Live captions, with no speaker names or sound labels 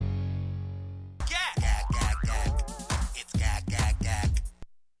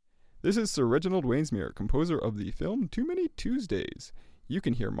This is Sir Reginald Wainsmere, composer of the film Too Many Tuesdays. You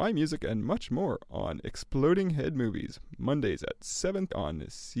can hear my music and much more on Exploding Head Movies, Mondays at 7 on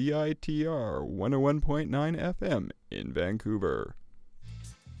CITR 101.9 FM in Vancouver.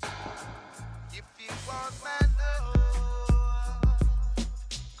 If you want my love,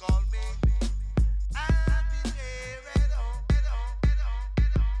 call me. I'll be there at home.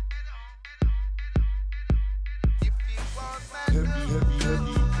 If you want my love,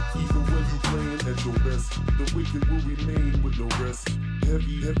 Heavy, even when you playing at your best, the wicked will remain with no rest.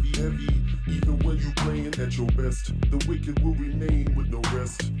 Heavy, even when you playing at your best, the wicked will remain with no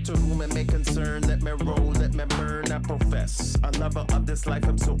rest. To whom it may concern, let me roll, let me burn, I profess. A lover of this life,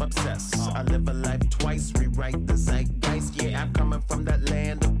 I'm so obsessed. I live a life twice, rewrite the zeitgeist. Yeah, I'm coming from that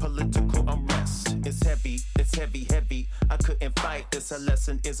land of political unrest. It's heavy, I couldn't fight this. A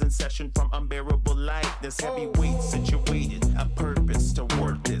lesson is in session from unbearable light. This heavy weight situated, a purpose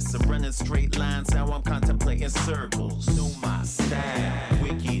toward this. I'm running straight lines, now I'm contemplating circles. Know my style,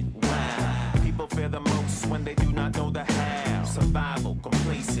 wicked, wild. People fear the most when they do not know the how. Survival,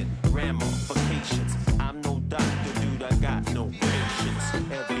 complacent, ramifications. I'm no doctor, dude, I got no patience.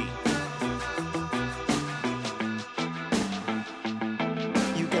 Heavy.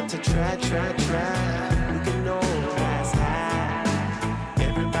 You got to try. We can always high.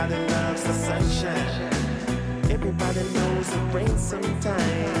 Everybody loves the sunshine. Everybody knows it rains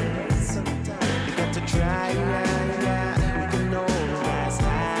sometimes. You got to try. We can always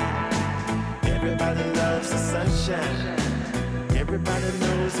high. Everybody loves the sunshine. Everybody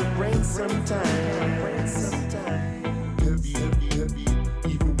knows it rains sometimes. Heavy,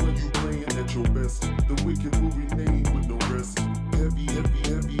 even when you playing at your best, the wicked will remain with no rest. Heavy,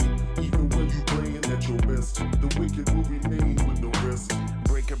 even when you playing at your best, the wicked will remain with no rest.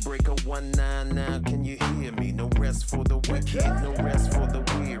 Breaker 199, can you hear me? No rest for the wicked, no rest for the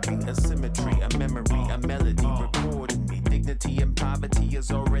weary. A symmetry, a memory, a melody recording me. Dignity and poverty is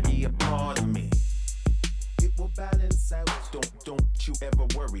already a part of me. It will balance out. Don't you ever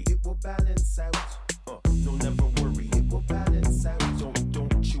worry. It will balance out. No, never worry. It will balance out.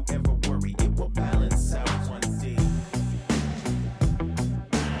 Don't you ever worry. It will balance out one day.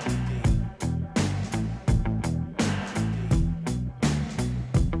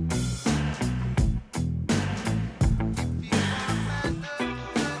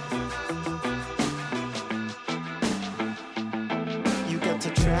 You got to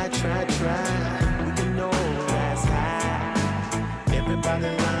try. We can always high. Everybody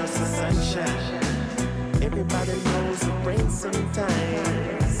loves the sunshine. Everybody knows it rains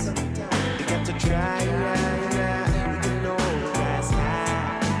sometimes. You got to try. We can always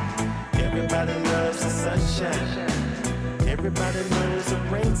high. Everybody loves the sunshine. Everybody knows it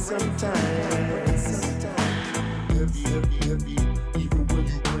rains sometimes. Heavy, even when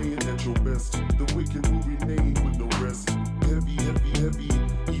you playing at your best, the wicked will remain with no rest. Heavy,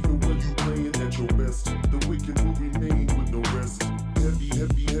 even when you playing at your best, the wicked will remain with no rest. Heavy,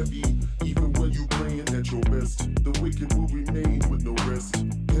 even when you playing at your best, the wicked will remain with no rest.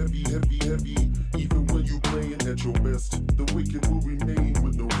 Heavy, even when you playing at your best, the wicked will remain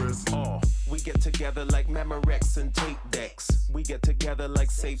with no rest. We get together like Memorex and tape decks. We get together like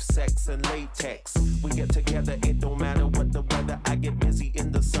safe sex and latex. We get together, it don't matter what the weather. I get busy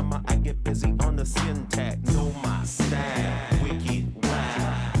in the summer, I get busy on the syntax. Know my style, wicked,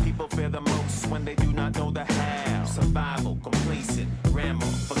 wild. People fear the most when they do not know the how. Survival, complacent,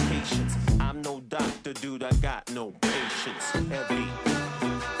 ramifications. I'm no doctor, dude, I got no patience. Heavy.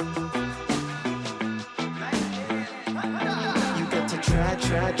 You got to try.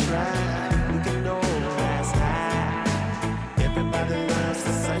 We can always high. Everybody loves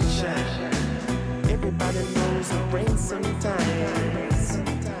the sunshine. Everybody knows it rains sometimes. You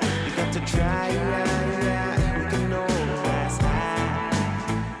got to try. We can always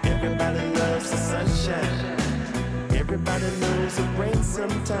high. Everybody loves the sunshine. Everybody knows it rains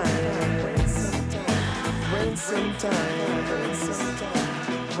sometimes. Rains sometimes.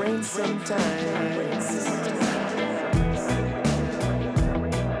 Rains sometimes.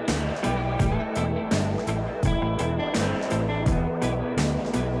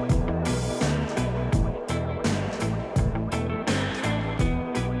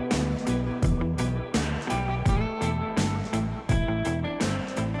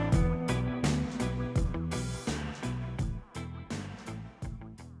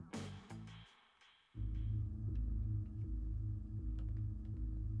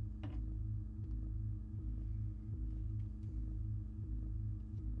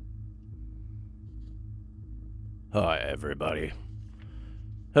 Hi, everybody.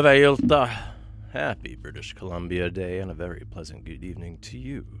 Happy British Columbia Day and a very pleasant good evening to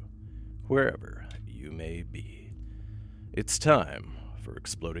you. wherever you may be. It's time for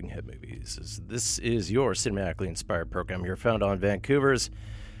Exploding Head Movies, as this is your cinematically inspired program here found on Vancouver's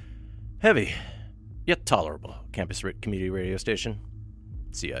heavy, yet tolerable campus community radio station,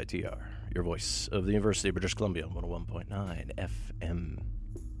 CITR, your voice of the University of British Columbia, 101.9 FM.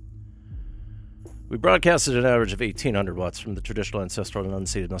 We broadcasted an average of 1,800 watts from the traditional ancestral and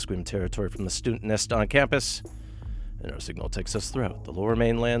unceded Musqueam territory from the student nest on campus, and our signal takes us throughout the lower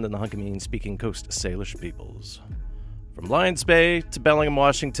mainland and the Hunkaminam-speaking Coast Salish peoples. From Lions Bay to Bellingham,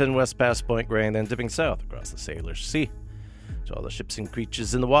 Washington, west past Point Grey, and then dipping south across the Salish Sea. To all the ships and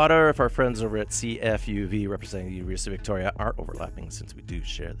creatures in the water, if our friends over at CFUV representing the University of Victoria are overlapping since we do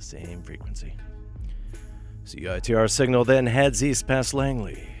share the same frequency. CITR signal then heads east past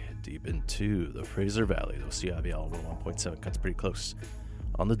Langley, deep into the Fraser Valley, though CIVL 101.7 cuts pretty close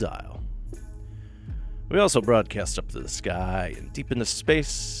on the dial. We also broadcast up to the sky and deep into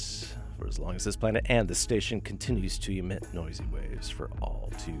space for as long as this planet and the station continues to emit noisy waves for all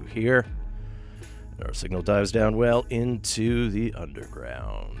to hear. And our signal dives down well into the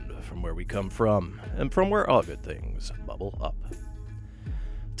underground, from where we come from, and from where all good things bubble up.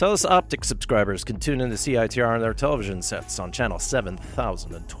 TELUS Optic subscribers can tune into CITR on their television sets on channel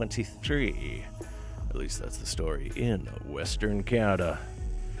 7023. At least that's the story in Western Canada.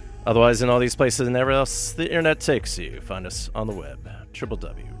 Otherwise, in all these places and everywhere else the internet takes you, find us on the web,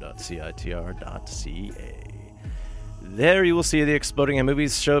 www.citr.ca. There you will see the Exploding Head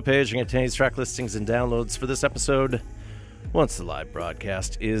Movies show page and contains track listings and downloads for this episode. Once the live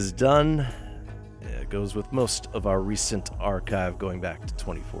broadcast is done, it goes with most of our recent archive going back to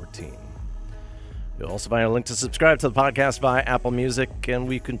 2014. You'll also find a link to subscribe to the podcast via Apple Music, and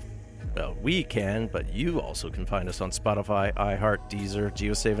but you also can find us on Spotify, iHeart, Deezer,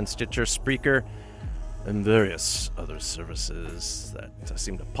 GeoSave and Stitcher, Spreaker, and various other services that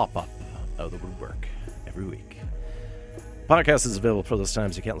seem to pop up out of the woodwork every week. Podcast is available for those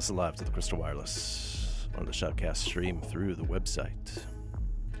times you can't listen live to the Crystal Wireless on the Shoutcast stream through the website.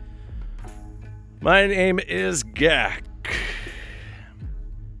 My name is Gak,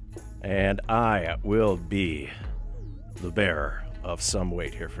 and I will be the bearer of some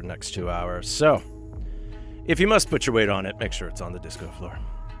weight here for the next 2 hours. So, if you must put your weight on it, make sure it's on the disco floor.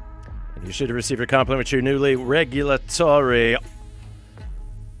 And you should receive your compliment with your newly regulatory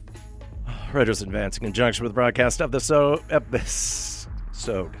writers advance in conjunction with the broadcast of the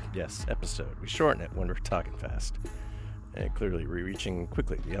episode. We shorten it when we're talking fast. And clearly reaching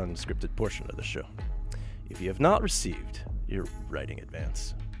quickly the unscripted portion of the show. If you have not received your writing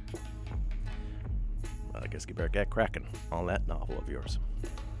advance, I guess you better get cracking on that novel of yours.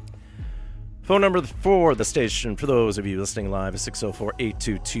 Phone number for the station, for those of you listening live, is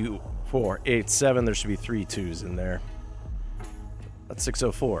 604-822-487. There should be 3 2s in there. That's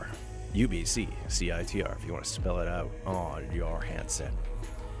 604-UBC-CITR if you want to spell it out on your handset.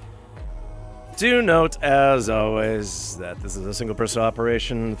 Do note, as always, that this is a single-person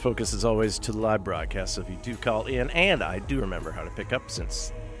operation. The focus is always to the live broadcast, so if you do call in, and I do remember how to pick up,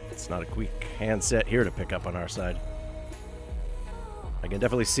 since it's not a quick handset here to pick up on our side. I can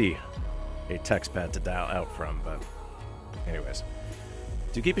definitely see a text pad to dial out from, but anyways.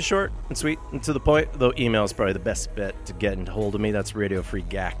 Do keep it short and sweet and to the point, though email is probably the best bet to get in hold of me. That's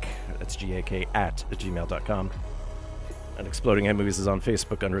radiofreegak, that's GAK, @gmail.com. And Exploding Head Movies is on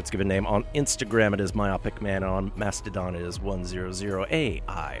Facebook under its given name. On Instagram, it is Myopic Man. And on Mastodon, it is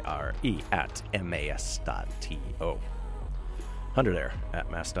 100AIRE @mas.to. Under there,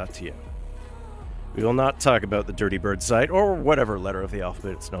 @mas.to. We will not talk about the Dirty Bird site, or whatever letter of the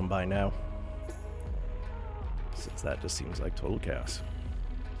alphabet it's known by now, since that just seems like total chaos.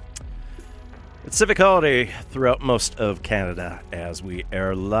 It's civic holiday throughout most of Canada as we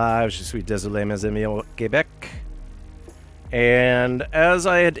air live. Je suis désolé, mes amis au Québec. And as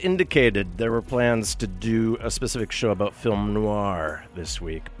I had indicated, there were plans to do a specific show about film noir this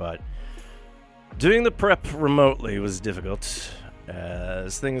week, but doing the prep remotely was difficult,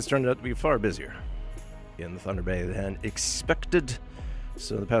 as things turned out to be far busier in the Thunder Bay than expected.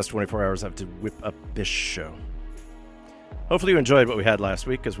 So the past 24 hours I have to whip up this show. Hopefully you enjoyed what we had last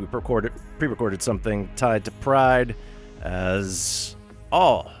week, as we pre-recorded something tied to Pride, as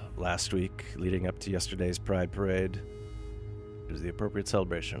all last week leading up to yesterday's Pride Parade is the appropriate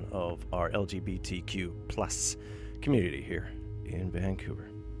celebration of our LGBTQ plus community here in Vancouver.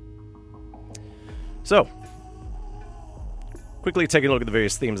 So, quickly taking a look at the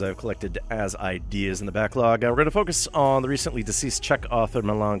various themes I've collected as ideas in the backlog. We're going to focus on the recently deceased Czech author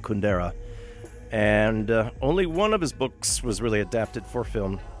Milan Kundera, and only one of his books was really adapted for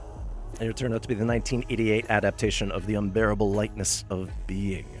film. It turned out to be the 1988 adaptation of The Unbearable Lightness of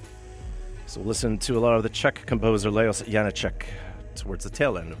Being. So we'll listen to a lot of the Czech composer Leos Janáček towards the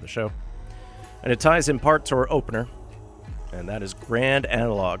tail end of the show. And it ties in part to our opener, and that is Grand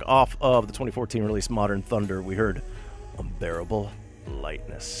Analog. Off of the 2014 release Modern Thunder, we heard Unbearable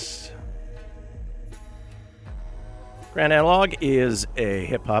Lightness. Grand Analog is a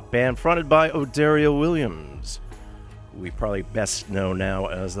hip-hop band fronted by Odario Williams. We probably best know now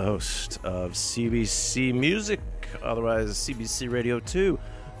as the host of CBC Music, otherwise CBC Radio 2,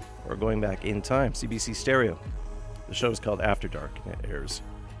 or going back in time, CBC Stereo. The show is called After Dark, and it airs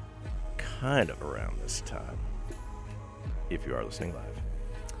kind of around this time, if you are listening live.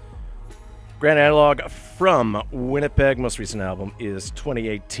 Grand Analog from Winnipeg, most recent album is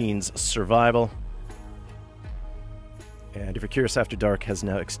 2018's Survival. And if you're curious, After Dark has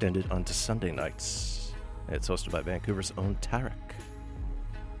now extended onto Sunday nights. It's hosted by Vancouver's own Tarek.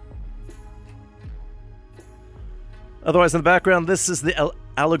 Otherwise, in the background, this is the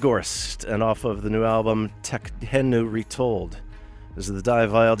Allegorist, and off of the new album Tekhenu Retold. This is the Die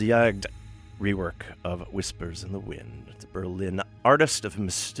Wild Jagd rework of Whispers in the Wind. It's a Berlin artist of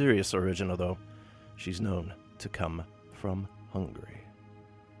mysterious origin, although she's known to come from Hungary.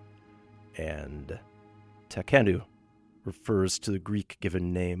 And Tekhenu refers to the Greek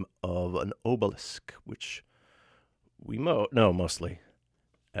given name of an obelisk, which we know mostly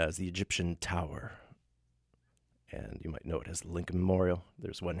as the Egyptian Tower. And you might know it as the Lincoln Memorial.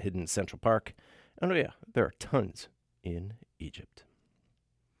 There's one hidden in Central Park. And oh yeah, there are tons in Egypt.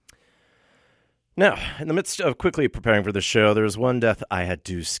 Now, in the midst of quickly preparing for the show, there was one death I had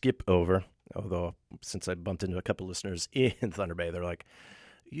to skip over. Although, since I bumped into a couple listeners in Thunder Bay, they're like,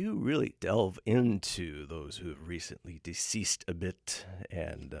 you really delve into those who have recently deceased a bit,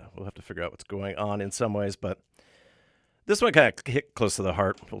 and we'll have to figure out what's going on in some ways, but this one kind of hit close to the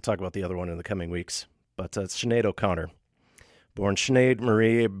heart. We'll talk about the other one in the coming weeks, but it's Sinead O'Connor. Born Sinead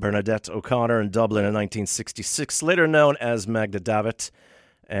Marie Bernadette O'Connor in Dublin in 1966, later known as Magda Davitt,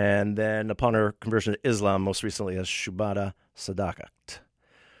 and then upon her conversion to Islam, most recently as Shubhada Sadakat.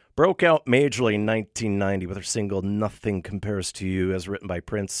 Broke out majorly in 1990 with her single Nothing Compares to You, as written by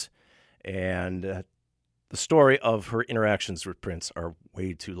Prince. And the story of her interactions with Prince are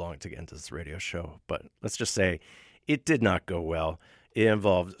way too long to get into this radio show. But let's just say it did not go well. It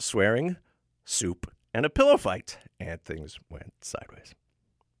involved swearing, soup, and a pillow fight. And things went sideways.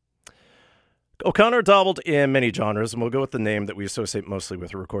 O'Connor dabbled in many genres, and we'll go with the name that we associate mostly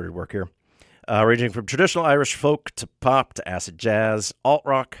with her recorded work here. Ranging from traditional Irish folk to pop to acid jazz,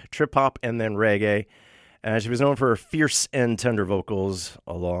 alt-rock, trip-hop, and then reggae. And she was known for her fierce and tender vocals,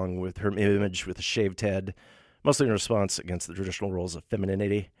 along with her image with a shaved head, mostly in response against the traditional roles of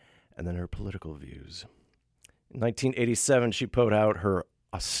femininity, and then her political views. In 1987, she put out her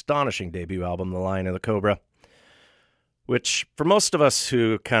astonishing debut album, The Lion and the Cobra, which, for most of us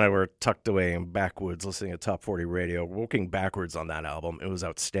who kind of were tucked away in backwoods listening to Top 40 radio, working backwards on that album, it was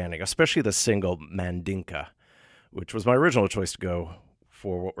outstanding, especially the single Mandinka, which was my original choice to go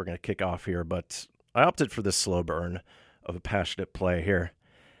for what we're going to kick off here, but I opted for this slow burn of a passionate play here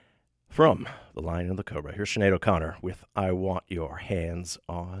from The Lion and the Cobra. Here's Sinead O'Connor with I Want Your Hands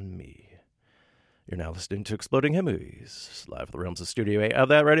on Me. You're now listening to Exploding Head Movies, live from the realms of Studio A of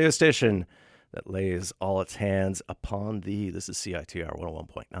that radio station that lays all its hands upon thee. This is CITR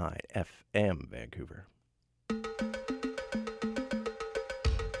 101.9 FM, Vancouver.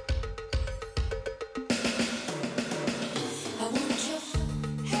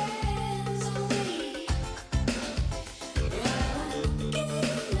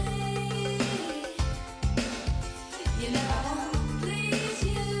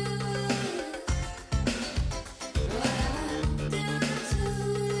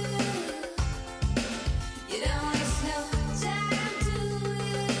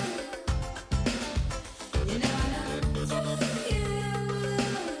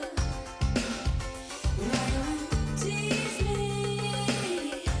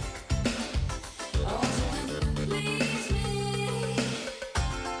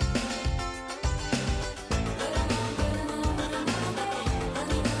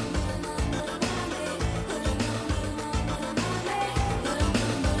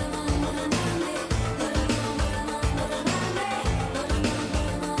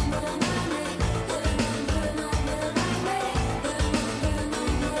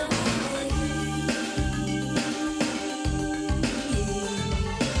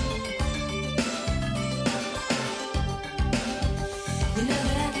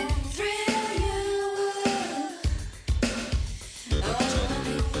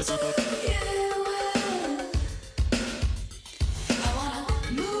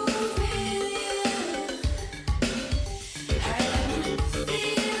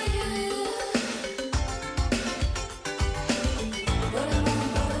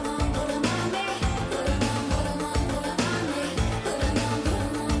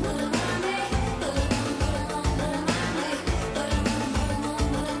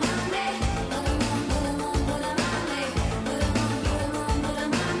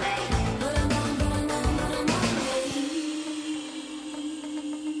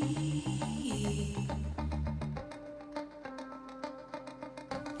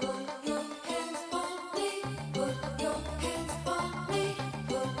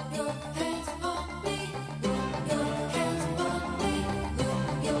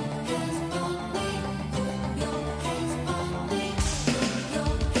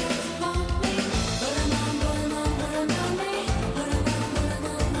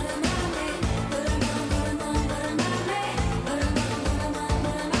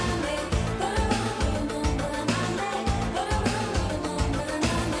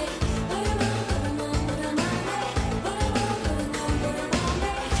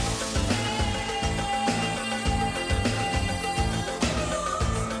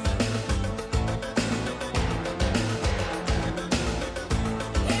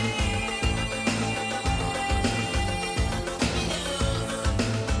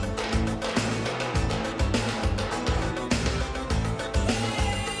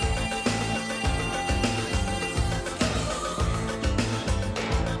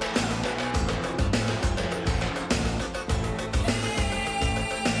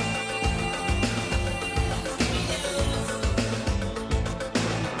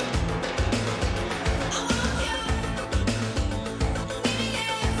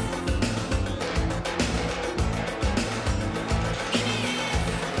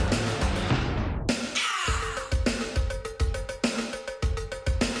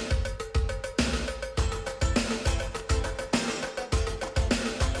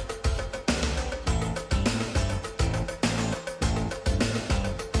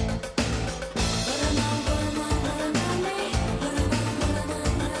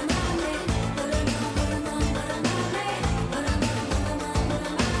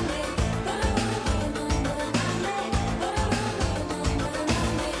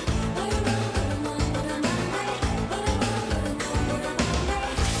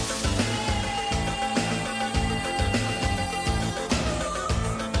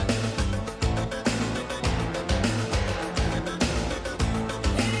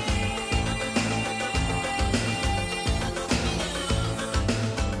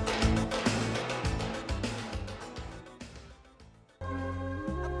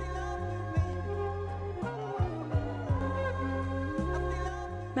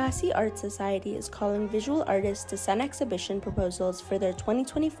 Massey Art Society is calling visual artists to send exhibition proposals for their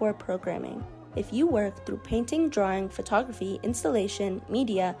 2024 programming. If you work through painting, drawing, photography, installation,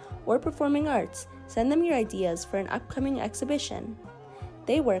 media, or performing arts, send them your ideas for an upcoming exhibition.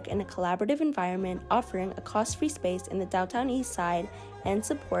 They work in a collaborative environment, offering a cost-free space in the downtown east side and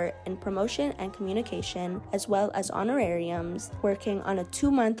support in promotion and communication, as well as honorariums, working on a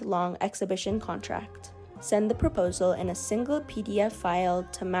 2-month-long exhibition contract. Send the proposal in a single PDF file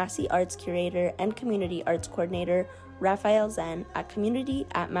to Massey Arts Curator and Community Arts Coordinator Raphael Zen at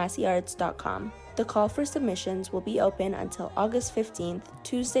community@masseyarts.com. The call for submissions will be open until August 15th,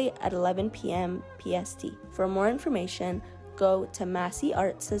 Tuesday at 11 p.m. PST. For more information, go to Massey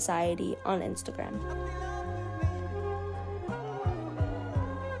Art Society on Instagram.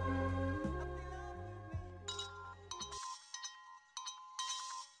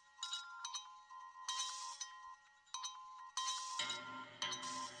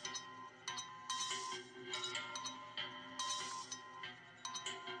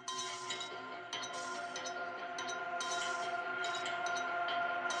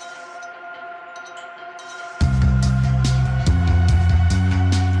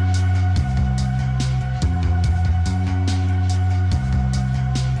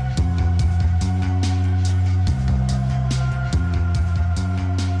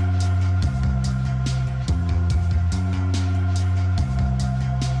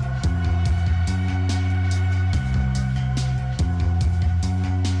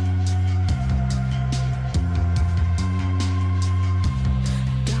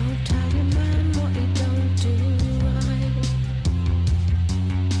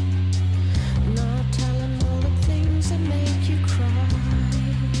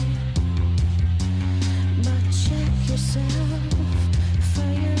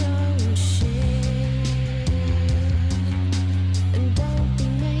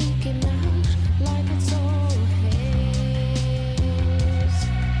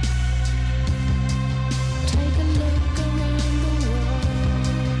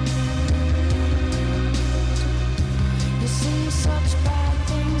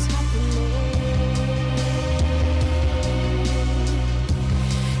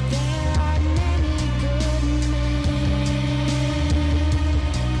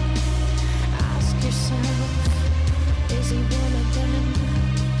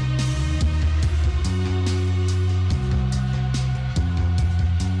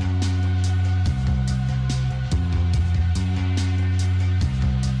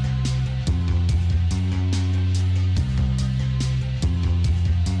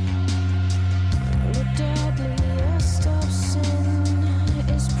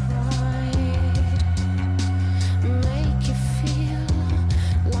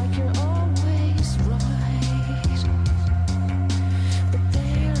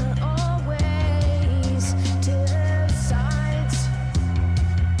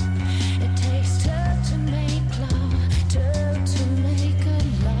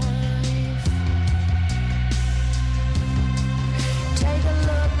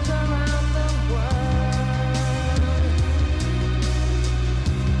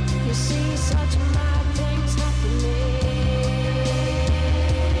 such mad things happening.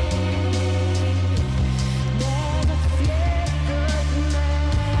 There's a flickered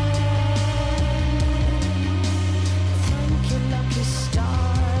man. Thank you, lucky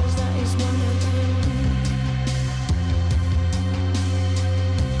stars, that is one of them.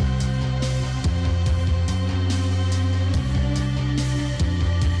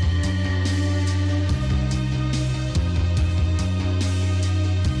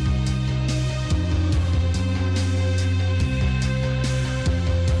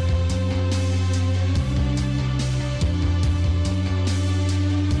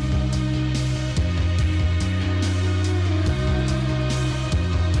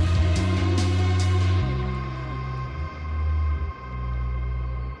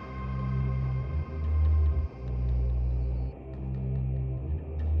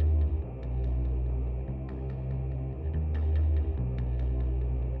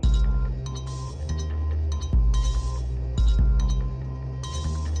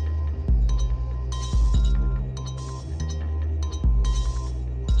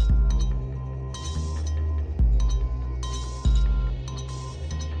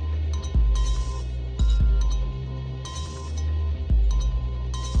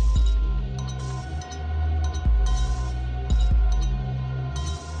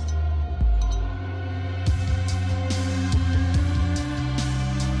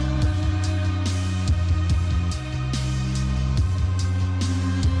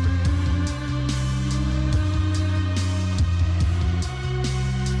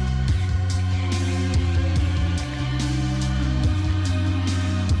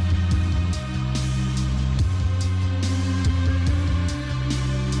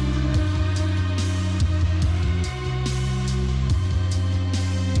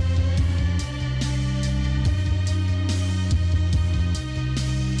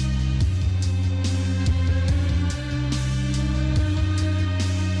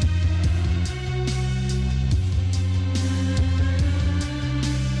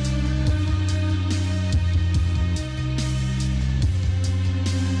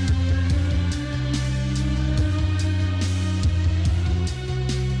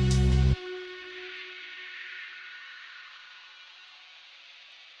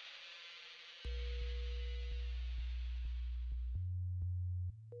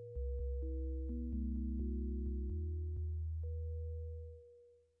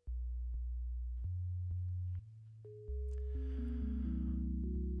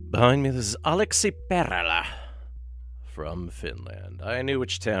 Behind me, this is Aleksi Perälä from Finland. I knew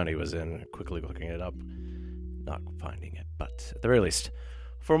which town he was in, quickly looking it up, not finding it, but at the very least,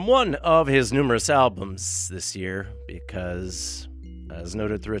 from one of his numerous albums this year, because, as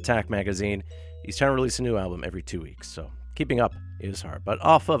noted through Attack magazine, he's trying to release a new album every 2 weeks, so keeping up is hard. But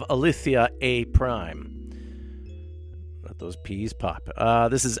off of Alithia A Prime. Let those P's pop.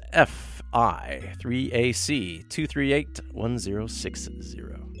 This is FI 3AC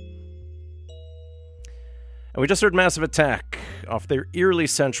 2381060. And we just heard Massive Attack off their eerily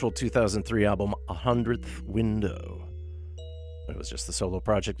central 2003 album, 100th Window. It was just the solo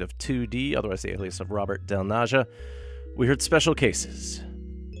project of 2D, otherwise the alias of Robert Del Naja. We heard Special Cases,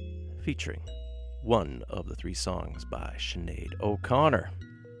 featuring one of the 3 songs by Sinead O'Connor.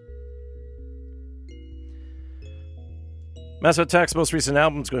 Massive Attack's most recent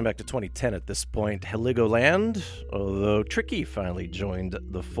album's going back to 2010 at this point, Heligoland, although Tricky finally joined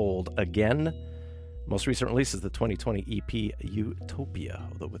the fold again. Most recent release is the 2020 EP Utopia,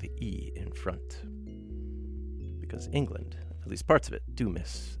 although with an E in front. Because England, at least parts of it, do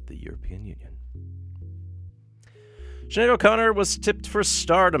miss the European Union. Sinead O'Connor was tipped for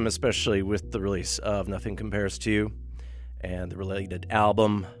stardom, especially with the release of Nothing Compares to You and the related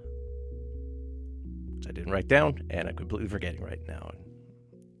album, which I didn't write down, and I'm completely forgetting right now.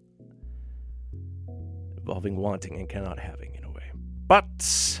 Involving wanting and cannot having, in a way.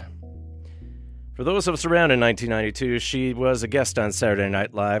 But for those of us around in 1992, she was a guest on Saturday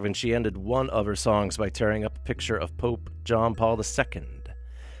Night Live, and she ended one of her songs by tearing up a picture of Pope John Paul II. And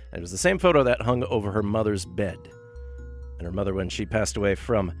it was the same photo that hung over her mother's bed. And her mother, when she passed away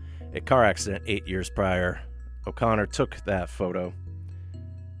from a car accident 8 years prior, O'Connor took that photo,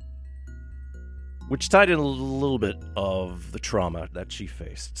 which tied in a little bit of the trauma that she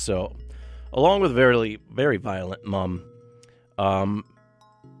faced. So, along with a very, very violent mom,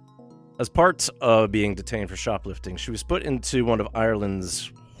 as part of being detained for shoplifting, she was put into one of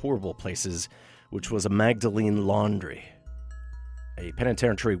Ireland's horrible places, which was a Magdalene Laundry, a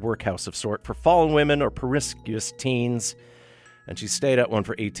penitentiary workhouse of sort for fallen women or promiscuous teens, and she stayed at one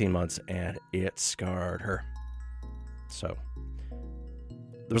for 18 months, and it scarred her. So,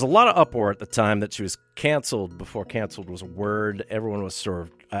 There was a lot of uproar at the time that she was canceled before canceled was a word. Everyone was sort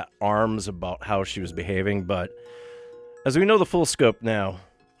of at arms about how she was behaving, but as we know the full scope now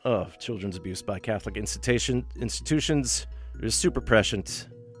of children's abuse by Catholic institutions, it was super prescient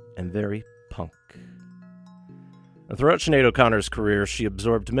and very punk. And throughout Sinead O'Connor's career, she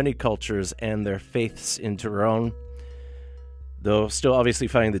absorbed many cultures and their faiths into her own, though still obviously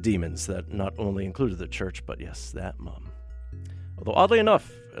fighting the demons that not only included the church, but yes, that mum. Although oddly enough,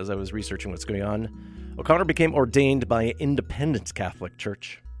 as I was researching what's going on, O'Connor became ordained by an independent Catholic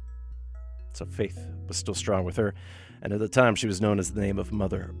church. So faith was still strong with her, and at the time she was known as the name of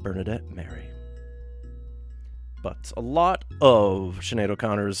Mother Bernadette Mary. But a lot of Sinead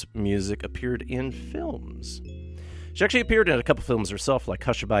O'Connor's music appeared in films. She actually appeared in a couple films herself, like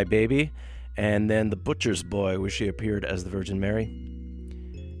Hushabye Baby, and then The Butcher's Boy, where she appeared as the Virgin Mary.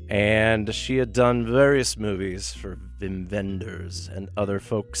 And she had done various movies for Wim Wenders and other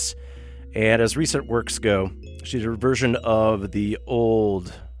folks. And as recent works go, she did a version of the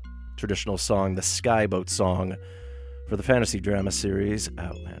old traditional song, the Skyboat Song, for the fantasy drama series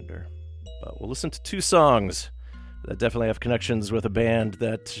Outlander. But we'll listen to two songs that definitely have connections with a band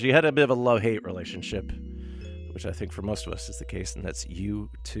that she had a bit of a love-hate relationship, which I think for most of us is the case, and that's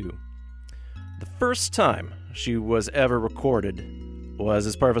U2. The first time she was ever recorded was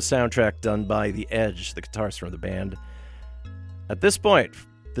as part of a soundtrack done by The Edge, the guitarist from the band. At this point,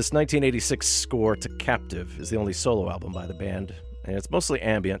 this 1986 score to Captive is the only solo album by the band, and it's mostly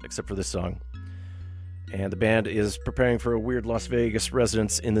ambient except for this song. And the band is preparing for a weird Las Vegas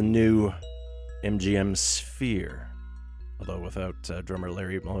residence in the new MGM Sphere, although without drummer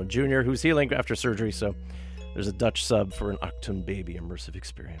Larry Mullen Jr., who's healing after surgery, so there's a Dutch sub for an Achtung Baby immersive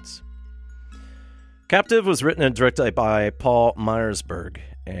experience. Captive was written and directed by Paul Meyersburg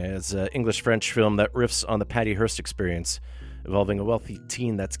as an English-French film that riffs on the Patty Hearst experience, involving a wealthy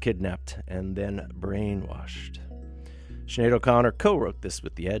teen that's kidnapped and then brainwashed. Sinead O'Connor co-wrote this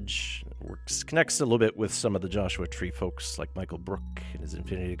with The Edge. Connects a little bit with some of the Joshua Tree folks like Michael Brook and his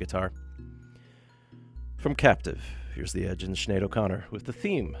Infinity guitar. From Captive, here's The Edge and Sinead O'Connor with the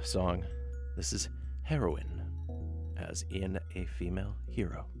theme song. This is Heroine, as in a female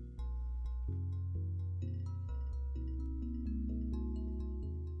hero.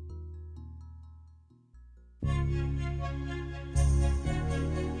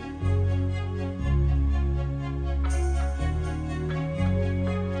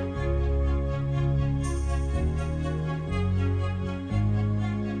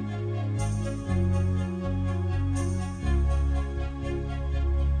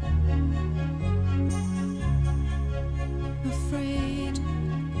 Afraid,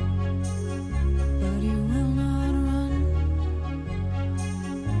 but you will not run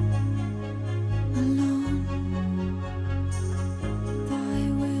alone. Thy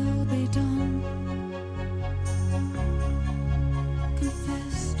will be done.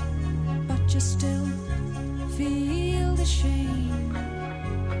 Confessed, but you still feel the shame.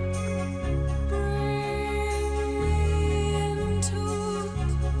 Bring me into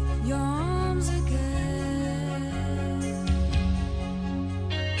your arms again.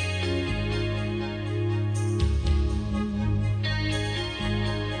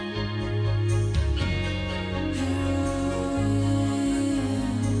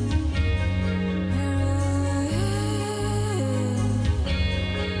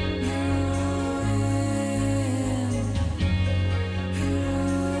 Heroine,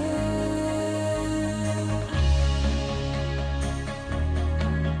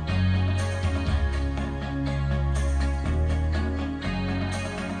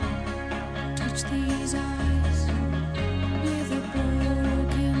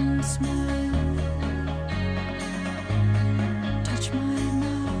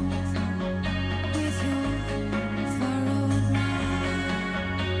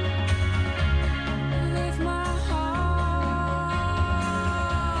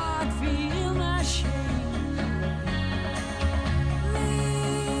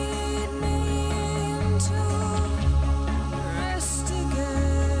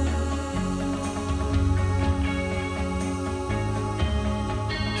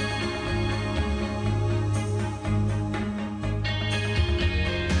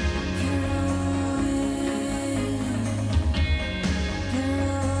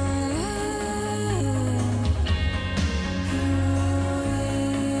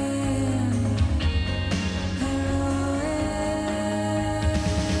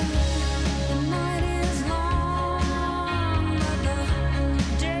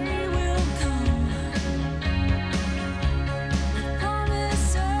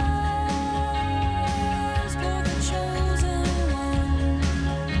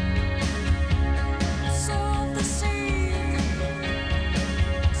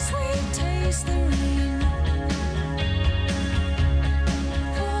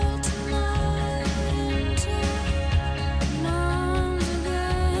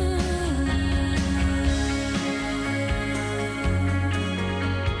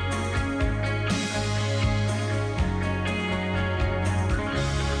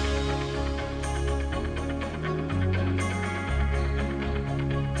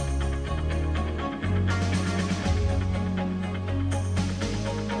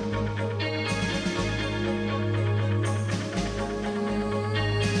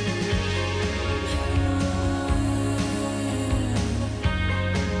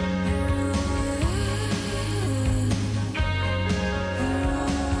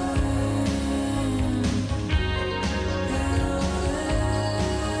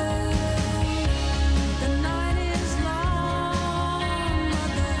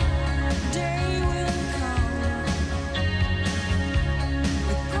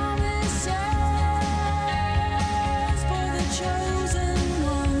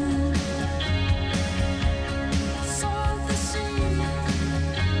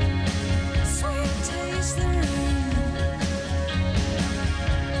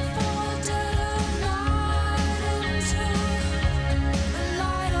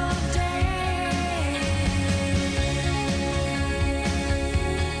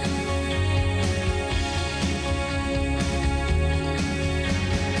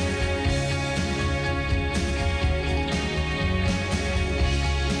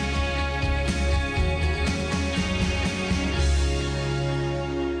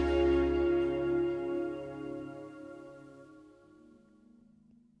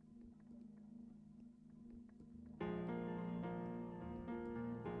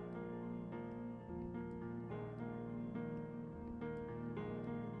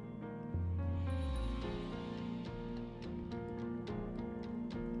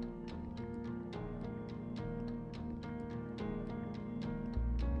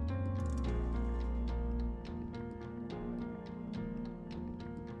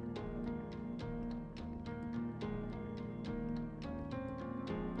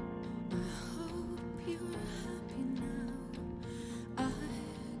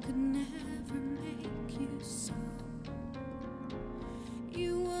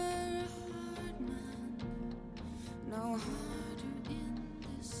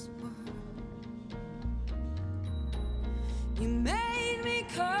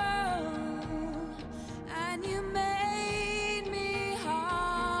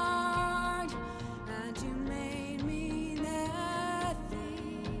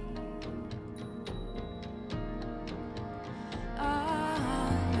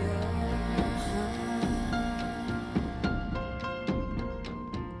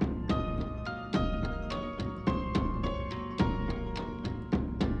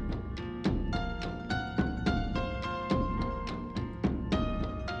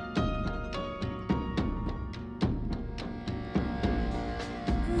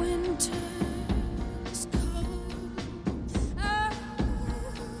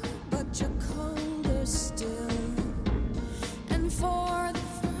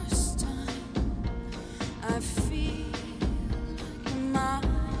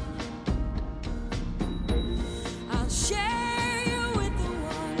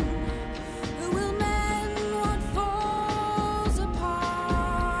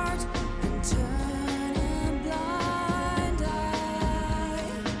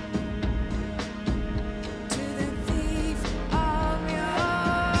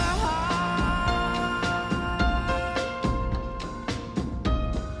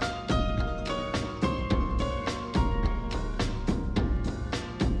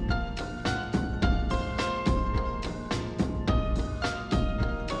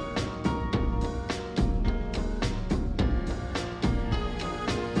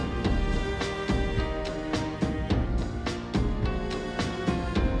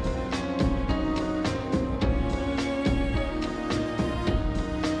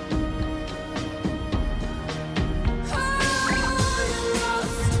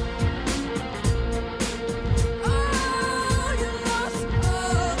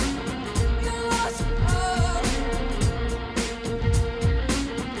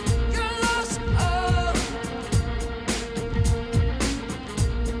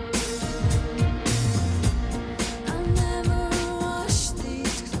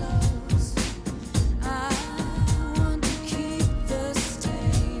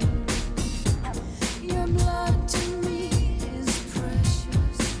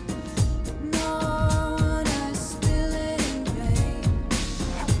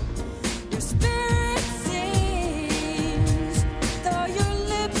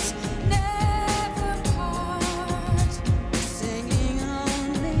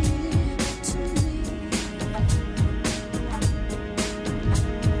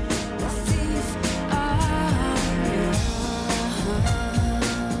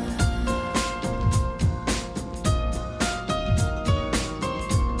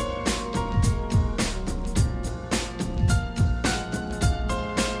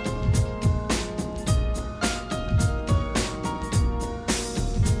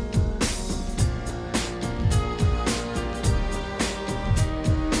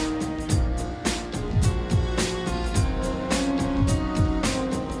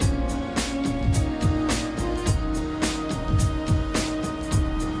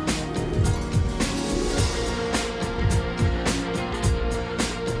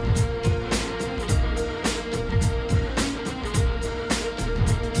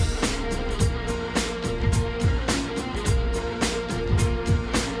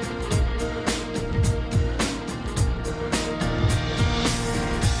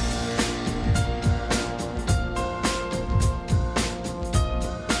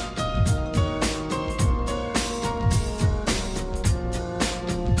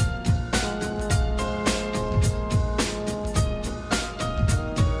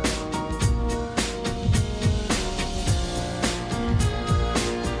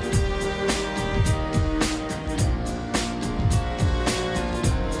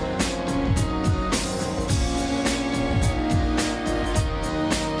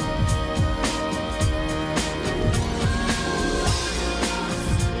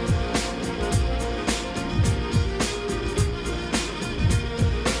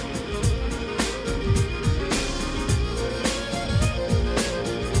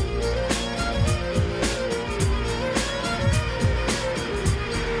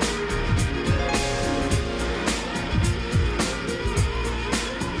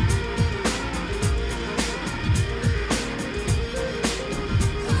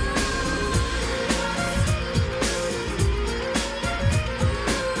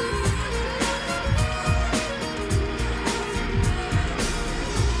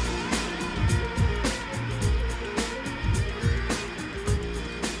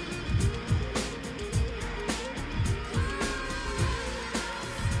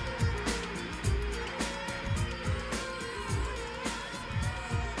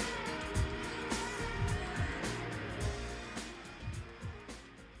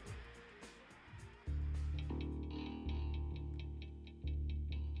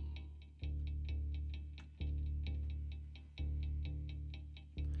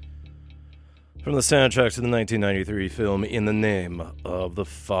 From the soundtrack to the 1993 film In the Name of the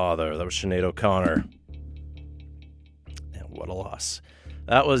Father. That was Sinead O'Connor. And what a loss.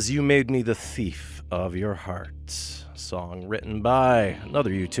 That was You Made Me the Thief of Your Heart. A song written by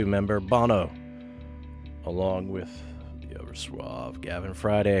another U2 member, Bono, along with the ever suave Gavin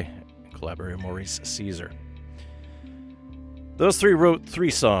Friday and collaborator Maurice Caesar. Those three wrote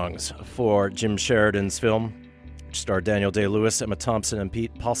 3 songs for Jim Sheridan's film, which starred Daniel Day-Lewis, Emma Thompson, and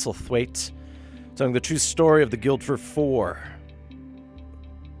Pete Postlethwaite, telling the true story of the Guildford Four,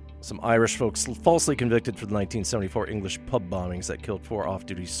 some Irish folks falsely convicted for the 1974 English pub bombings that killed 4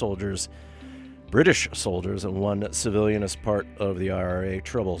 off-duty soldiers, British soldiers, and 1 civilian as part of the IRA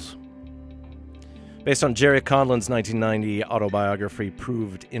Troubles. Based on Jerry Conlon's 1990 autobiography,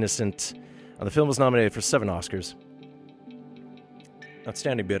 Proved Innocent, and the film was nominated for 7 Oscars.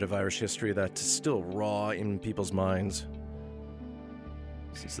 Outstanding bit of Irish history that is still raw in people's minds,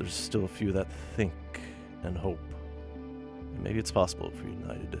 since there's still a few that think and hope. And maybe it's possible for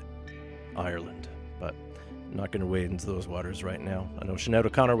United Ireland, but I'm not going to wade into those waters right now. I know Sinead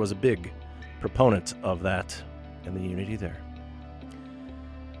O'Connor was a big proponent of that and the unity there.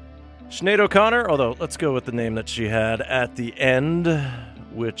 Sinead O'Connor, although let's go with the name that she had at the end,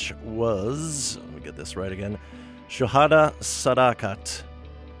 which was, let me get this right again, Shuhada Sadakat,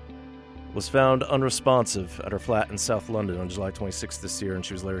 was found unresponsive at her flat in South London on July 26th this year, and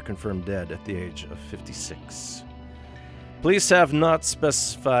she was later confirmed dead at the age of 56. Police have not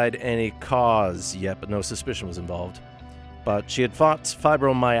specified any cause yet, but no suspicion was involved. But she had fought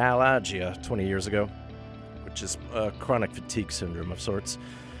fibromyalgia 20 years ago, which is a chronic fatigue syndrome of sorts.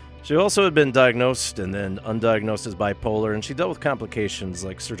 She also had been diagnosed and then undiagnosed as bipolar, and she dealt with complications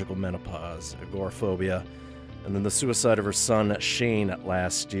like surgical menopause, agoraphobia, and then the suicide of her son, Shane,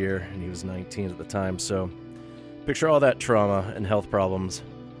 last year, and he was 19 at the time. So picture all that trauma and health problems,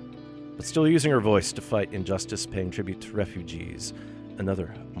 but still using her voice to fight injustice, paying tribute to refugees and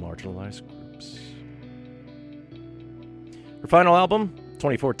other marginalized groups. Her final album,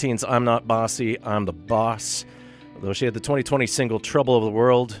 2014's I'm Not Bossy, I'm the Boss. Although she had the 2020 single Trouble of the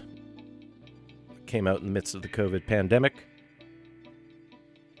World, came out in the midst of the COVID pandemic.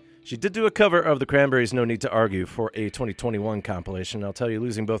 She did do a cover of the Cranberries' No Need to Argue for a 2021 compilation. I'll tell you,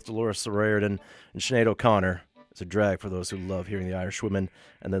 losing both Dolores O'Riordan and Sinead O'Connor is a drag for those who love hearing the Irish women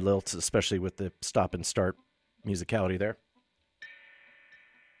and the lilts, especially with the stop and start musicality there.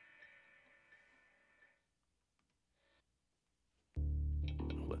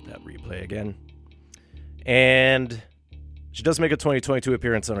 I'll let that replay again. And she does make a 2022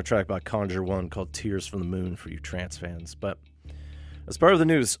 appearance on a track by Conjure One called Tears from the Moon for you trance fans, but as part of the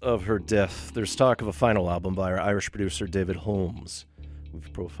news of her death, there's talk of a final album by our Irish producer David Holmes.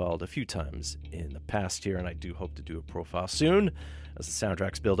 We've profiled a few times in the past here, and I do hope to do a profile soon as the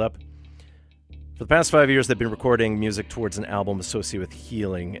soundtracks build up. For the past 5 years, they've been recording music towards an album associated with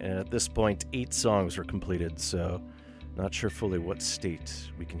healing, and at this point, 8 songs were completed, so not sure fully what state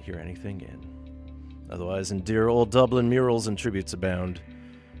we can hear anything in. Otherwise, in dear old Dublin, murals and tributes abound,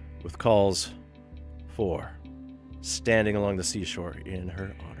 with calls for standing along the seashore in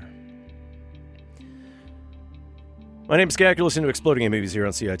her honor. My name is Gak. You're listening to Exploding in Movies here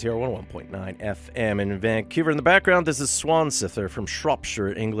on CITR 101.9 FM in Vancouver. In the background, this is Swansither from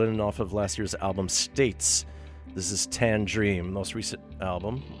Shropshire, England, off of last year's album States. This is Tan Dream. The most recent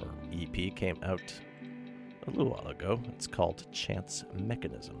album, or EP, came out a little while ago. It's called Chance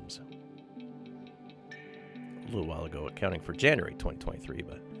Mechanisms. A little while ago, accounting for January 2023,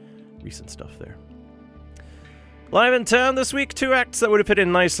 but recent stuff there. Live in town this week, 2 acts that would have fit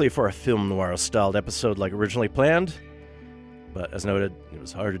in nicely for a film noir-styled episode like originally planned. But as noted, it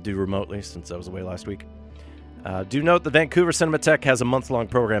was hard to do remotely since I was away last week. Do note the Vancouver Cinematheque has a month-long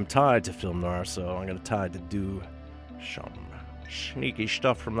program tied to film noir, so I'm going to tie to do some sneaky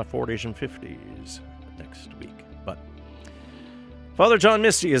stuff from the 40s and 50s next week. But Father John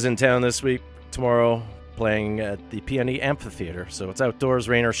Misty is in town this week, tomorrow, playing at the PNE Amphitheater. So it's outdoors,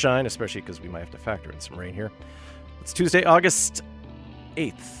 rain or shine, especially because we might have to factor in some rain here. It's Tuesday, August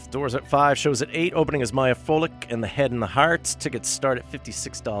 8th. Doors at 5, shows at 8. Opening is Maya Folick and The Head and the Heart. Tickets start at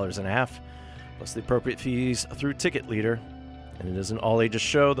 $56 and a half, plus the appropriate fees through Ticket Leader. And it is an all-ages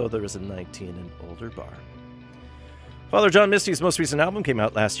show, though there is a 19 and older bar. Father John Misty's most recent album came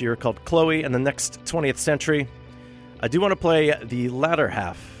out last year called Chloe and the Next 20th Century. I do want to play the latter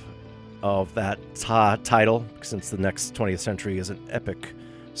half of that title, since the Next 20th Century is an epic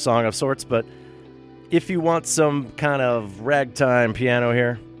song of sorts, but if you want some kind of ragtime piano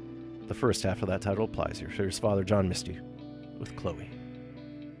here, the first half of that title applies here. So here's Father John Misty with Chloe.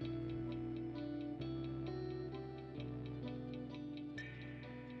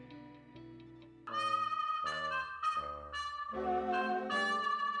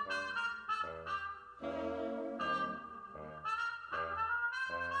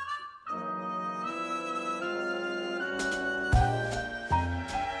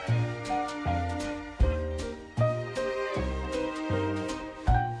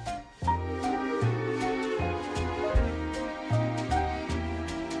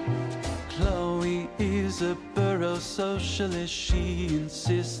 She's a borough socialist. She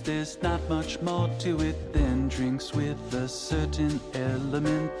insists there's not much more to it than drinks with a certain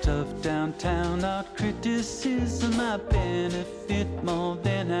element of downtown art criticism. I benefit more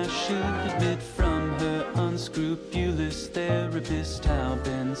than I should admit from her unscrupulous therapist. How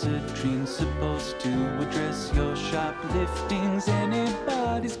Benzatrine's supposed to address your shopliftings?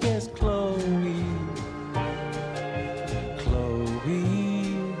 Anybody's guess, Chloe.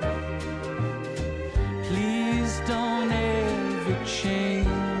 Please don't ever change.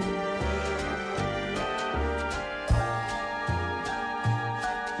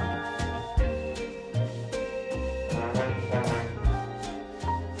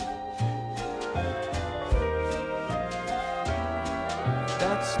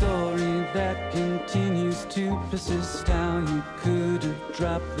 That story that continues to persist, how you could have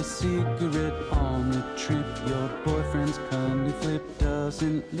dropped the cigarette on the trip. Your boyfriend's curly flip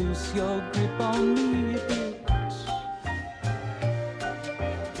doesn't lose your grip on me a bit.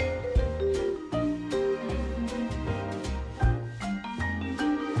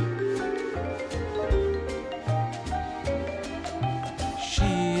 She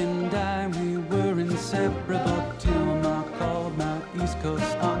and I, we were inseparable till Mark called my East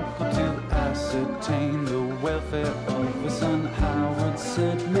Coast uncle to ascertain the welfare of his son. Howard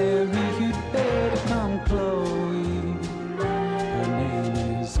said, Mary, you'd better come, Chloe. Her name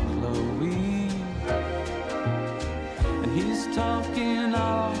is Chloe. And he's talking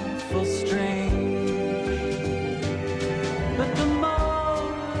awful strange. But the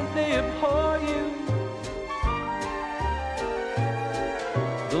more they abhor you,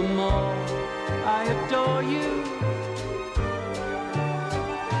 the more I adore you.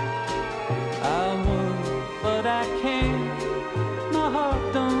 I would, but I can't. My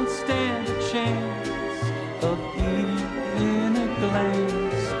heart don't stand a chance of even a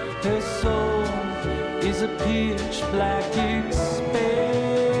glance. Her soul is a pitch black expanse.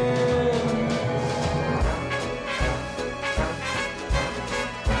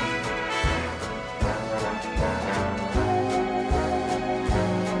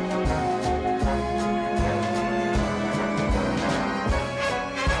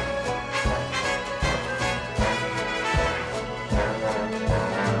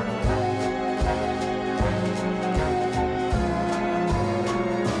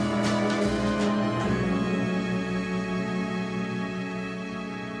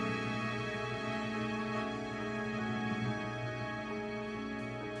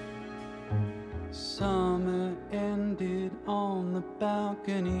 Summer ended on the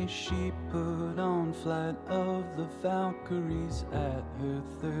balcony. She put on Flight of the Valkyries at her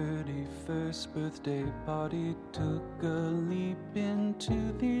 31st birthday party. Took a leap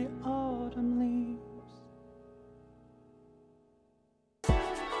into the autumn leaves.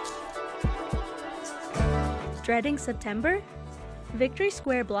 Dreading September? Victory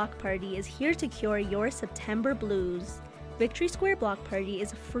Square Block Party is here to cure your September blues. Victory Square Block Party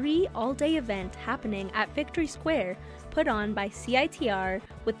is a free all-day event happening at Victory Square, put on by CITR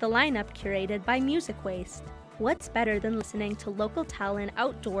with the lineup curated by Music Waste. What's better than listening to local talent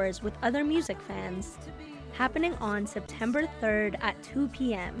outdoors with other music fans? Happening on September 3rd at 2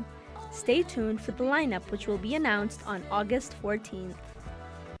 p.m. Stay tuned for the lineup, which will be announced on August 14th.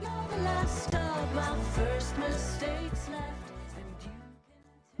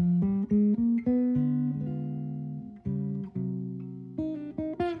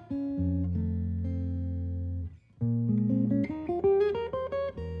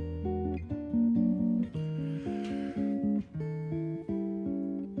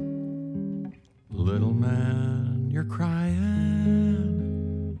 Little man, you're crying.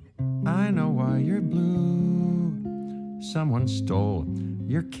 I know why you're blue. Someone stole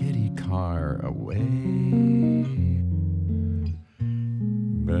your kitty car away.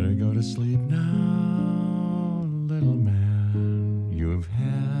 Better go to sleep now, little man. You've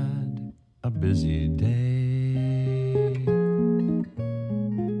had a busy day.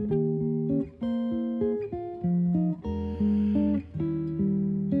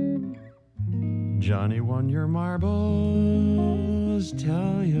 Johnny won your marbles.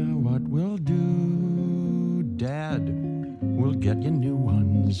 Tell you what we'll do. Dad will get you new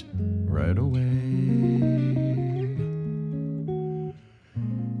ones right away.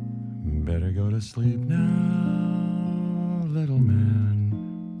 Better go to sleep now, little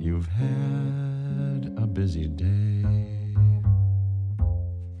man. You've had a busy day.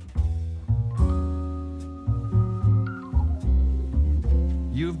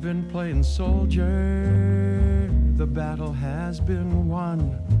 You've been playing soldier, the battle has been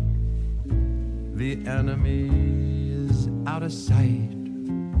won. The enemy is out of sight.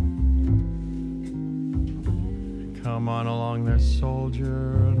 Come on along there,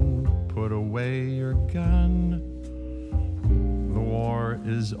 soldier, and put away your gun. The war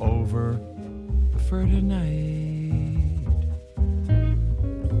is over for tonight.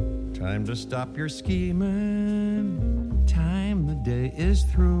 Time to stop your scheming. Time the day is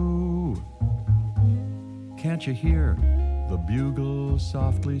through. Can't you hear the bugle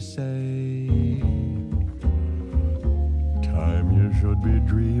softly say? Time you should be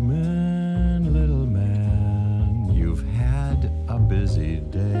dreaming, little man. You've had a busy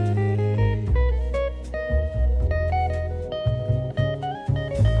day.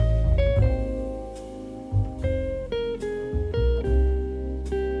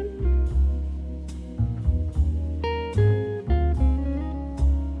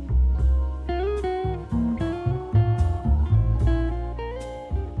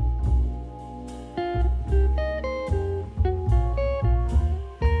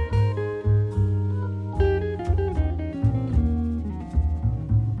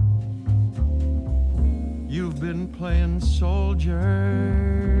 Playing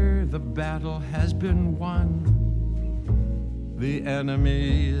soldier, the battle has been won. The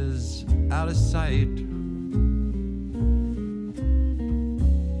enemy is out of sight.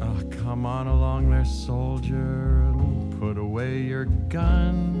 Oh, come on along there, soldier, and put away your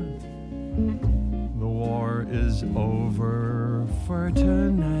gun. The war is over for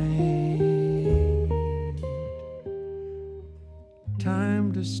tonight.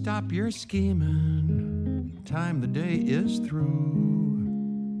 Time to stop your scheming. Time the day is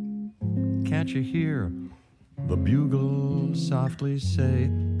through. Can't you hear the bugle softly say?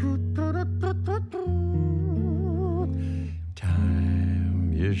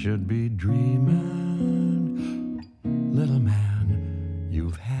 Time you should be dreaming, little man.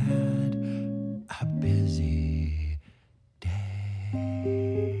 You've had a busy day.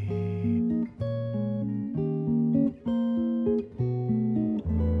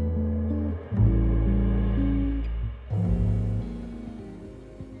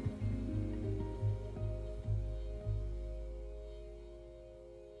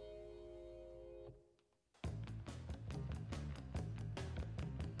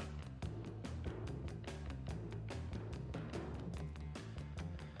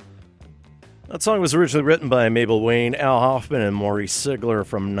 That song was originally written by Mabel Wayne, Al Hoffman, and Maurice Sigler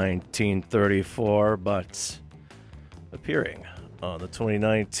from 1934, but appearing on the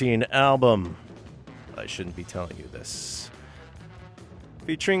 2019 album, I Shouldn't Be Telling You This,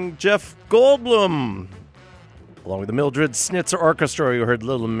 featuring Jeff Goldblum, along with the Mildred Snitzer Orchestra. You heard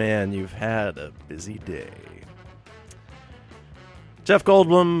Little Man, You've Had a Busy Day. Jeff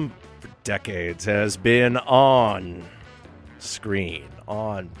Goldblum, for decades, has been on screen,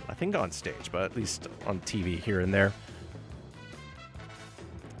 I think on stage, but at least on TV here and there.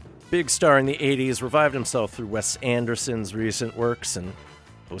 Big star in the 80s, revived himself through Wes Anderson's recent works and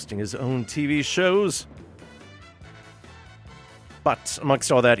hosting his own TV shows. But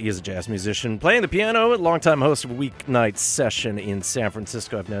amongst all that, he is a jazz musician, playing the piano, longtime host of a weeknight session in San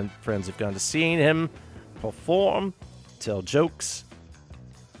Francisco. I've known friends who've gone to see him perform, tell jokes.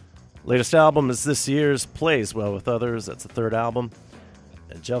 Latest album is this year's Plays Well With Others. That's the third album.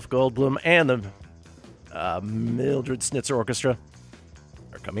 And Jeff Goldblum and the Mildred Snitzer Orchestra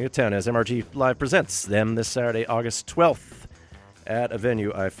are coming to town as MRG Live presents them this Saturday, August 12th, at a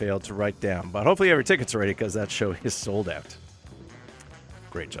venue I failed to write down. But hopefully you have your tickets ready, because that show is sold out.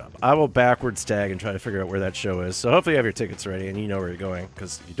 Great job. I will backwards tag and try to figure out where that show is. So hopefully you have your tickets ready and you know where you're going,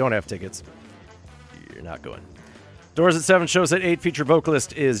 because if you don't have tickets, you're not going. Doors at 7, shows at 8. Featured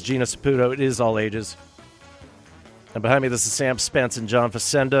vocalist is Gina Saputo. It is all ages. And behind me, this is Sam Spence and John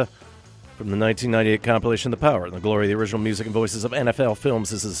Facenda from the 1998 compilation The Power and the Glory, the original music and voices of NFL films.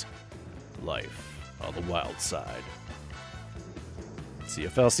 This is Life on the Wild Side.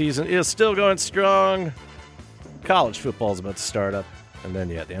 CFL season is still going strong. College football is about to start up. And then,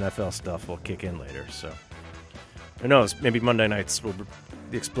 the NFL stuff will kick in later. So, who knows? Maybe Monday nights,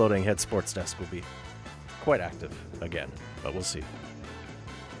 the Exploding Head Sports Desk will be quite active again. But we'll see.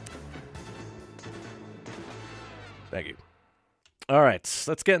 Thank you. All right,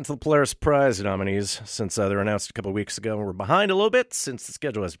 let's get into the Polaris Prize nominees, since they were announced a couple of weeks ago. We're behind a little bit since the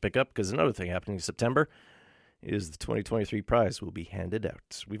schedule has to pick up, because another thing happening in September is the 2023 prize will be handed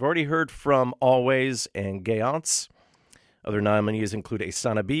out. We've already heard from Always and Gayance. Other nominees include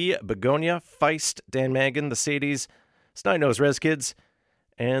Asana B, Begonia, Feist, Dan Mangan, The Sadies, Snide-Nosed Rez Kids,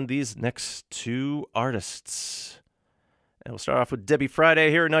 and these next two artists. And we'll start off with Debbie Friday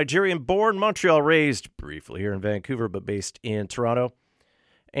here, Nigerian-born, Montreal-raised, briefly here in Vancouver, but based in Toronto.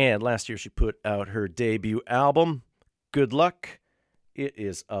 And last year she put out her debut album, Good Luck. It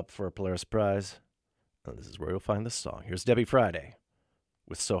is up for a Polaris Prize. And this is where you'll find this song. Here's Debbie Friday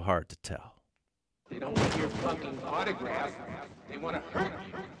with So Hard to Tell. They don't want your fucking autograph. They want to hurt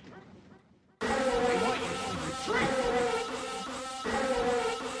you. They want you to retreat.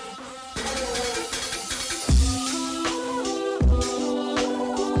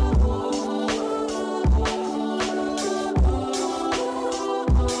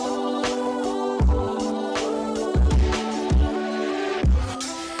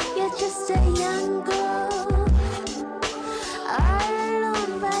 You're just a young girl, all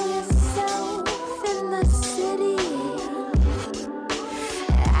alone by yourself in the city.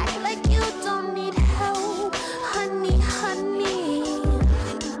 Act like you don't need help, honey, honey.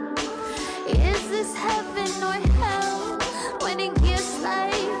 Is this heaven or hell when it gets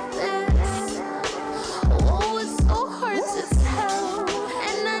like this? Oh, it's so hard to tell,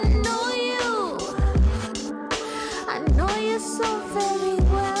 and I know you so very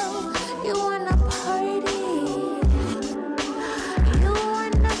well. You wanna party, you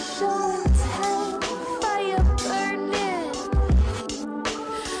wanna show and tell, fire burning.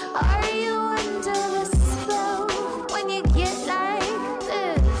 Are you under a spell when you get like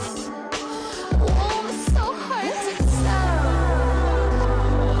this? Oh, it's so hard to tell.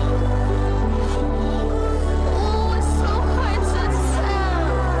 Oh, it's so hard to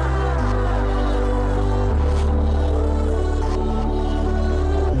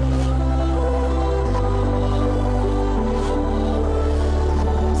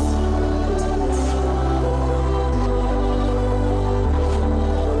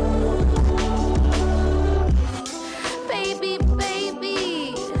Baby,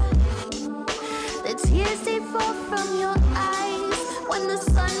 baby, the tears they fall from your eyes when the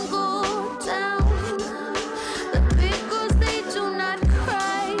sun goes down. The big girls they do not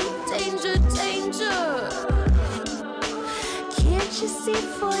cry. Danger, danger. Can't you see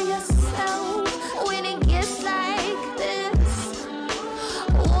for yourself when it gets like this?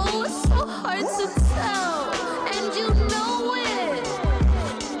 Oh, it's so hard to tell, and you know it.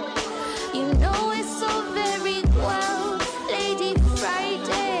 You know it so very well, Lady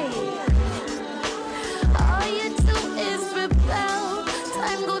Friday. All you do is rebel.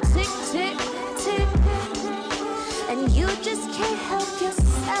 Time go tick, tick, tick. And you just can't help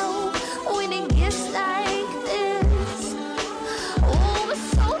yourself when it gets like this. Oh, it's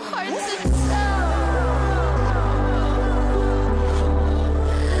so hard to tell.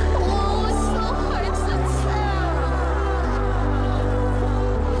 Oh, it's so hard to tell.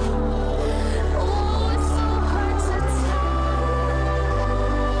 Oh, it's so hard to tell.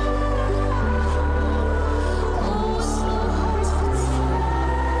 Oh, it's so hard to tell.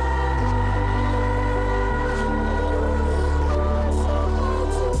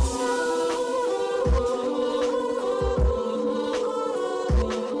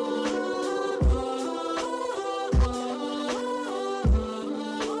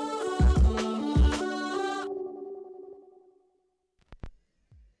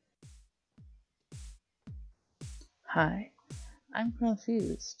 Hi, I'm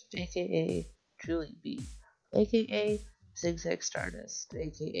Confused, aka Julie B, aka Zigzag Stardust,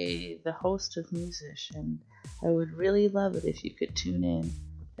 aka the host of Musician. I would really love it if you could tune in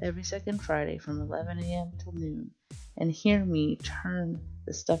every second Friday from 11 a.m. till noon and hear me turn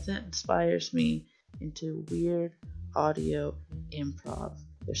the stuff that inspires me into weird audio improv.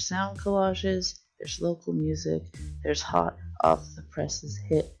 There's sound collages, there's local music, there's hot off the presses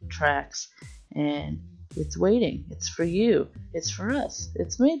hit tracks, and it's waiting. It's for you. It's for us.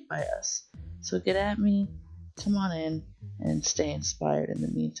 It's made by us. So get at me, come on in, and stay inspired in the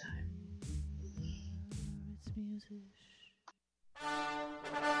meantime.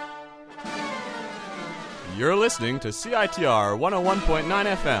 You're listening to CITR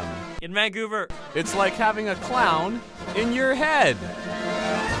 101.9 FM. In Vancouver. It's like having a clown in your head.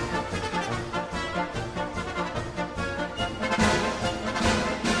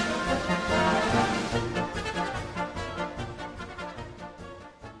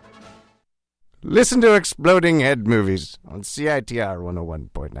 Listen to Exploding Head Movies on CITR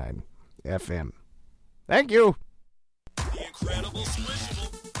 101.9 FM. Thank you. The incredible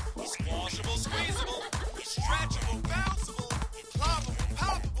squishable, squashable, squeezable, stretchable, bounceable, ploppable,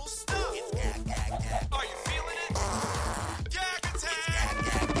 poppable stuff. Are you feeling it? Gag attack!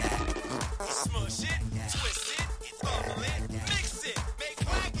 Smush it, twist it, fumble it, mix it, make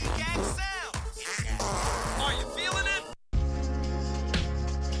wacky gag sounds. Are you feeling it?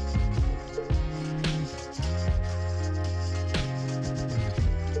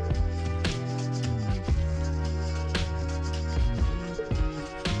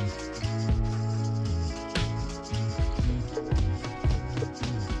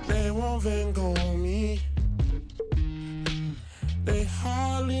 They won't Van Gogh me.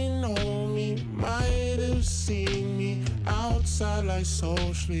 seeing me outside like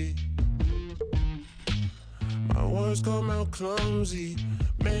socially. My words come out clumsy,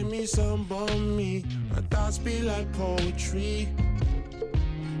 made me some bum me. My thoughts be like poetry.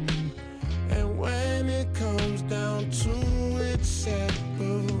 And when it comes down to it,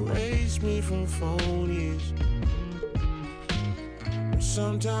 separates me from phonies.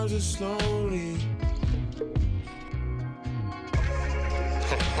 Sometimes it's lonely.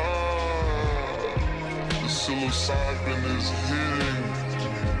 The psilocybin is hitting.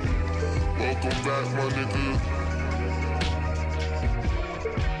 Welcome back, my nigga.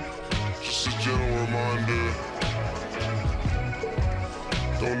 Just a gentle reminder.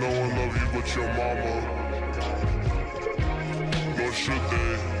 Don't no one love you but your mama. Nor should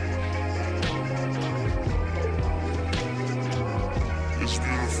they. It's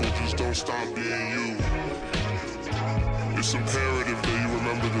beautiful, just don't stop being you. It's imperative that you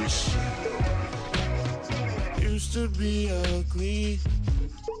remember this. Used to be ugly.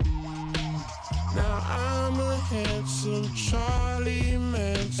 Now I'm a handsome Charlie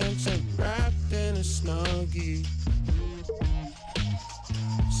Manson wrapped in a snuggie.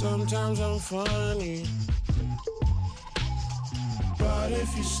 Sometimes I'm funny, but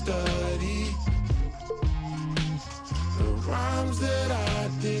if you study the rhymes that I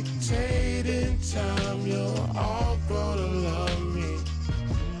dictate in time, you'll all grow to love me.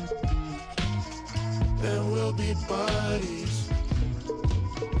 Then we'll be buddies.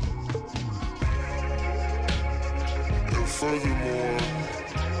 And furthermore,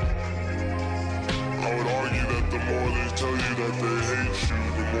 I would argue that the more they tell you that they hate you,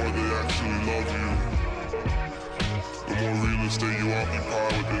 the more they actually love you. The more real estate you occupy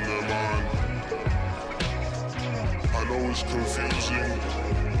within their mind. I know it's confusing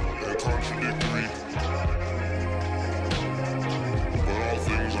and contradictory, but all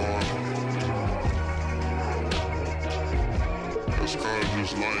things are. That's kind of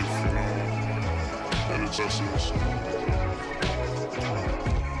just life, you know, at its essence.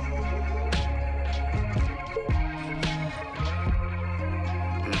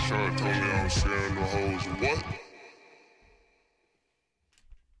 They're trying to tell me I'm scaring the hoes. What?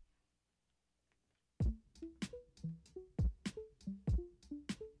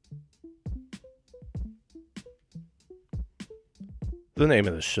 The name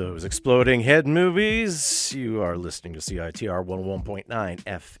of the show is Exploding Head Movies. You are listening to CITR 101.9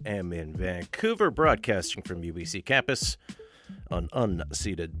 FM in Vancouver, broadcasting from UBC campus on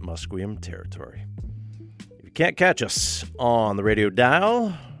unceded Musqueam territory. If you can't catch us on the radio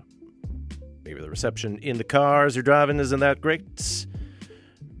dial, maybe the reception in the car as you're driving isn't that great.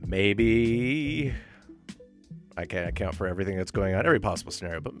 Maybe I can't account for everything that's going on, every possible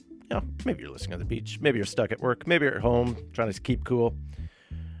scenario, but maybe you're listening on the beach. Maybe you're stuck at work. Maybe you're at home trying to keep cool.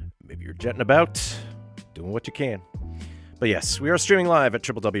 Maybe you're jetting about, doing what you can. But yes, we are streaming live at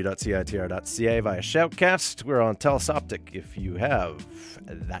www.citr.ca via Shoutcast. We're on Telus Optic. If you have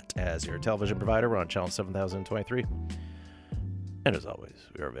that as your television provider, we're on channel 7023. And as always,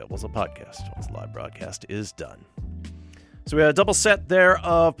 we are available as a podcast once the live broadcast is done. So we had a double set there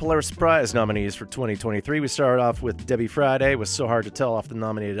of Polaris Prize nominees for 2023. We started off with Debbie Friday with So Hard to Tell off the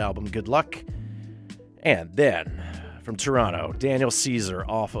nominated album Good Luck. And then from Toronto, Daniel Caesar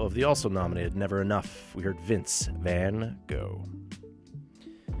off of the also nominated Never Enough. We heard Vince Van Gogh.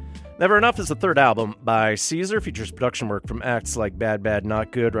 Never Enough is the third album by Caesar, features production work from acts like Bad Bad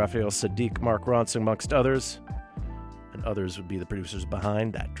Not Good, Raphael Sadiq, Mark Ronson, amongst others. And others would be the producers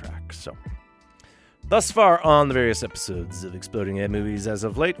behind that track. So, thus far on the various episodes of Exploding Head Movies as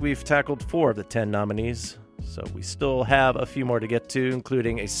of late, we've tackled 4 of the 10 nominees. So we still have a few more to get to,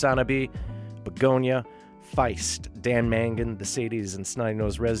 including A Sonaby, Begonia, Feist, Dan Mangan, The Sadies, and Snotty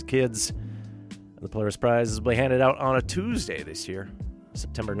Nose Rez Kids. And the Polaris Prize will be handed out on a Tuesday this year,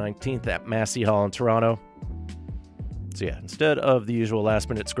 September 19th at Massey Hall in Toronto. So yeah, instead of the usual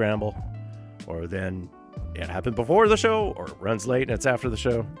last-minute scramble, or then it happened before the show, or it runs late and it's after the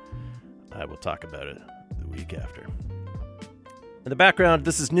show, I will talk about it the week after. In the background,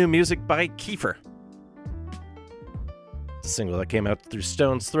 this is new music by Kiefer. It's a single that came out through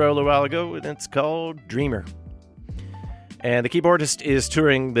Stone's Throw a little while ago, and it's called Dreamer. And the keyboardist is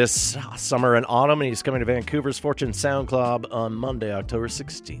touring this summer and autumn, and he's coming to Vancouver's Fortune Sound Club on Monday, October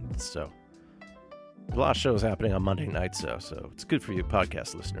 16th. So, there's a lot of shows happening on Monday nights, so it's good for you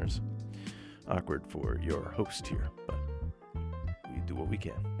podcast listeners. Awkward for your host here, but we do what we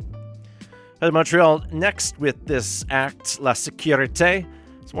can. Head to Montreal next with this act, La Sécurité.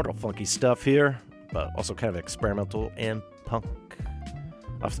 Some more funky stuff here, but also kind of experimental and punk.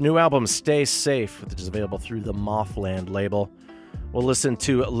 Off the new album, Stay Safe, which is available through the Mothland label. We'll listen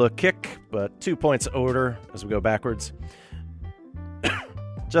to Le Kick, but 2 points order as we go backwards.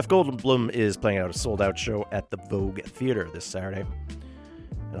 Jeff Goldblum is playing out a sold-out show at the Vogue Theatre this Saturday.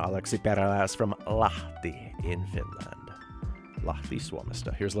 And Aleksi Peräläs from Lahti in Finland. Lahti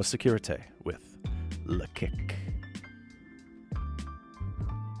Suomesta. Here's La Securite with Le Kick.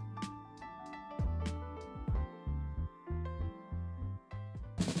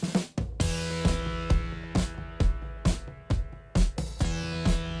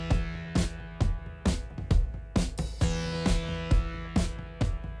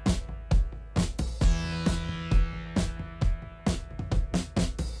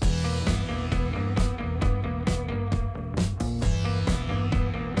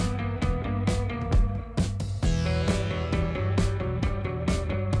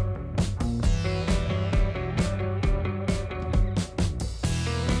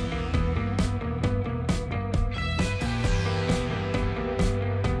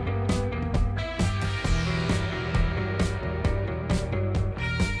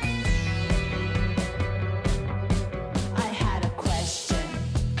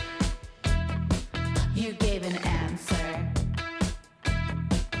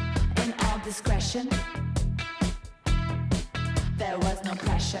 There was no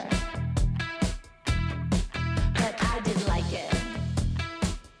pressure, but I did like it.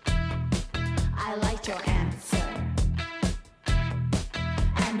 I liked your answer,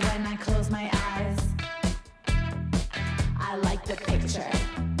 and when I close my eyes, I like the picture.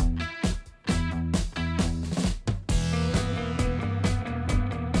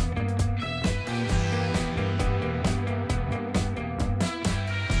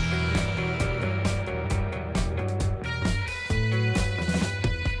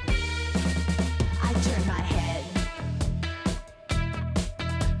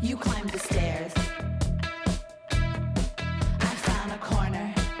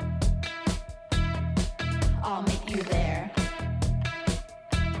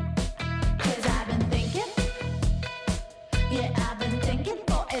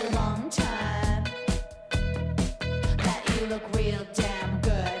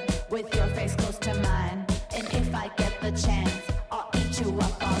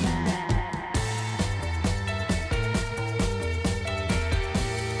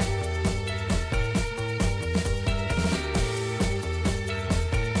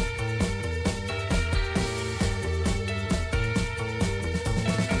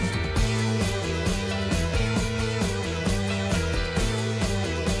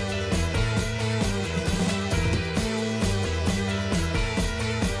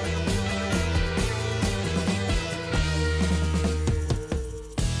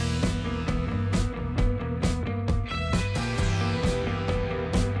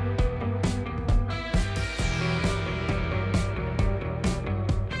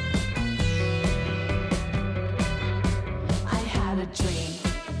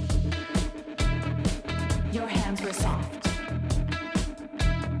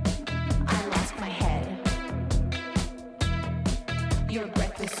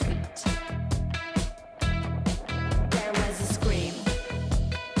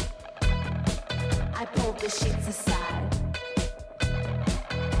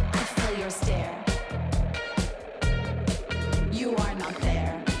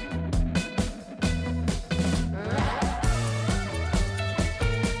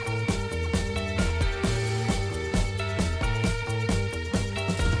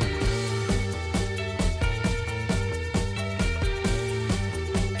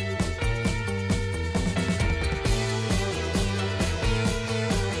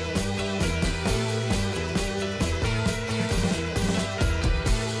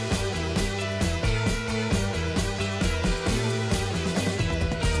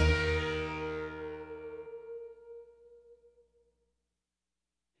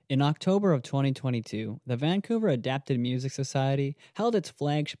 In October of 2022, the Vancouver Adapted Music Society held its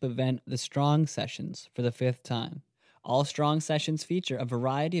flagship event, the Strong Sessions, for the 5th time. All Strong Sessions feature a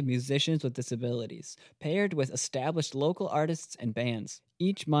variety of musicians with disabilities, paired with established local artists and bands.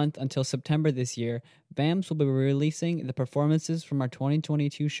 Each month until September this year, VAMS will be releasing the performances from our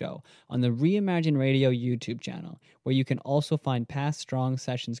 2022 show on the Reimagine Radio YouTube channel, where you can also find past Strong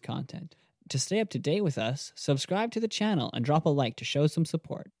Sessions content. To stay up to date with us, subscribe to the channel and drop a like to show some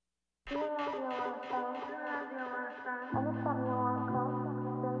support.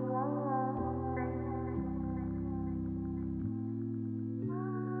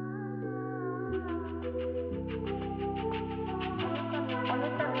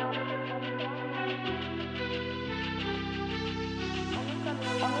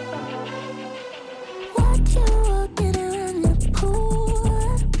 Watch you walking around the pool.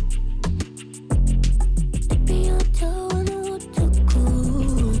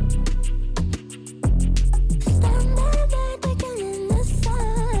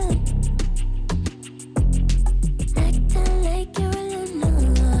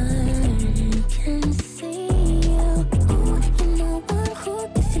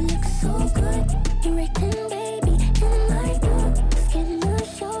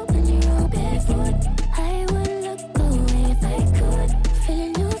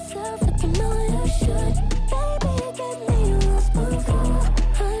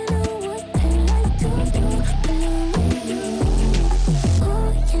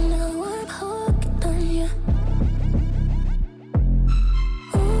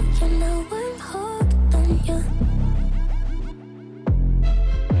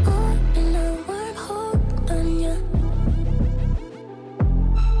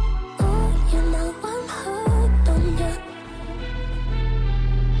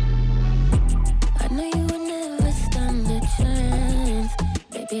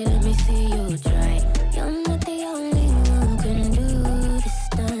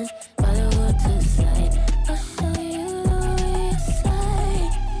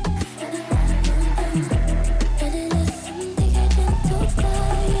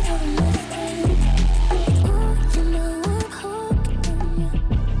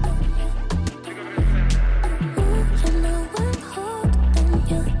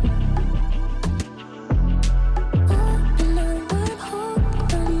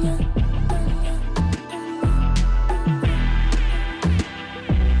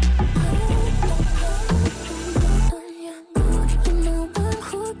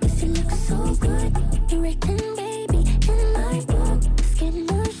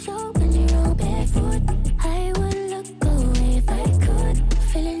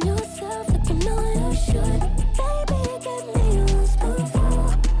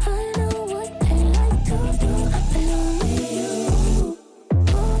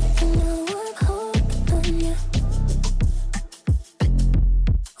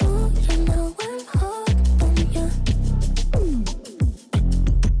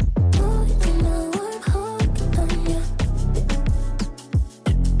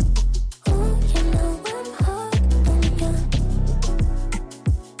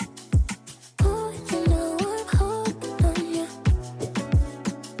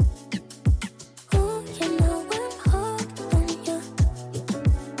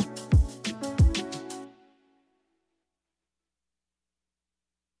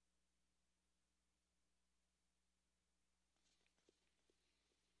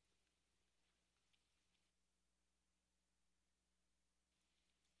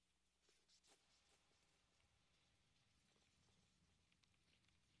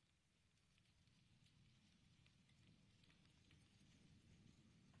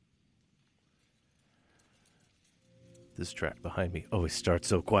 This track behind me always starts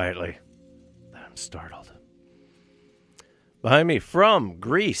so quietly that I'm startled. Behind me, from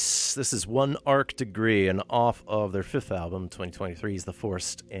Greece, this is 1 Arc Degree, and off of their 5th album, 2023's The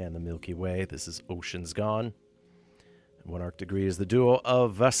Forest and the Milky Way. This is Ocean's Gone. And 1 Arc Degree is the duo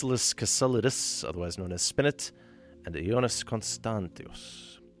of Vasilis Kassolidis, otherwise known as Spinnet, and Ioannis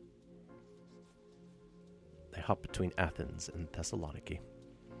Konstantios. They hop between Athens and Thessaloniki.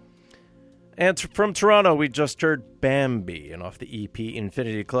 And from Toronto, we just heard Bambi, and off the EP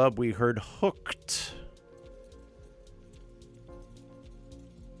Infinity Club, we heard Hooked.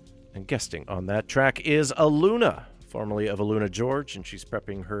 And guesting on that track is Aluna, formerly of Aluna George, and she's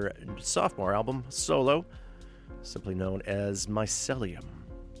prepping her sophomore album, Solo, simply known as Mycelium.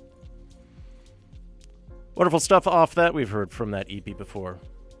 Wonderful stuff off that. We've heard from that EP before,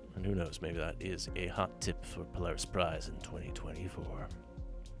 and who knows, maybe that is a hot tip for Polaris Prize in 2024.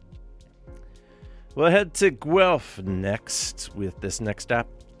 We'll head to Guelph next with this next app.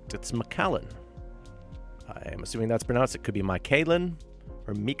 It's Macallan. I'm assuming that's pronounced. It could be Mikalyn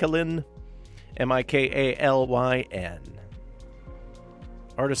or Mikalyn. Mikalyn.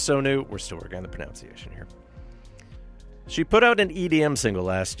 Artist so new, we're still working on the pronunciation here. She put out an EDM single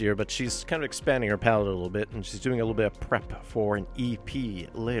last year, but she's kind of expanding her palette a little bit, and she's doing a little bit of prep for an EP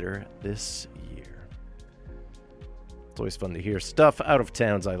later this year. It's always fun to hear stuff out of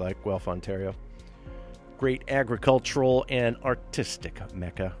towns I like, Guelph, Ontario. Great agricultural and artistic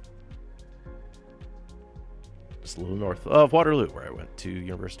mecca. Just a little north of Waterloo, where I went to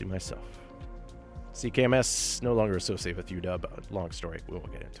university myself. CKMS, no longer associated with UW. Long story, we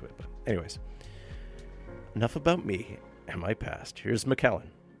won't get into it. But anyways, enough about me and my past. Here's Macallan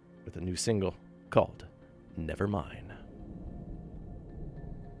with a new single called Never Mind.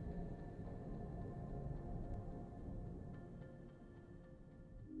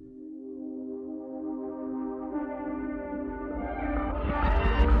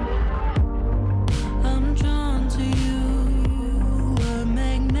 I'm drawn to you, we're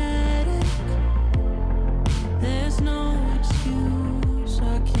magnetic. There's no excuse,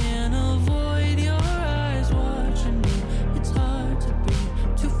 I can't avoid your eyes watching me. It's hard to be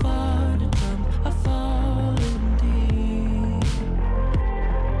too far to jump, I fall in deep.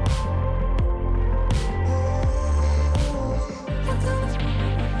 I could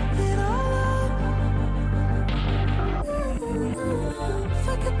it all up.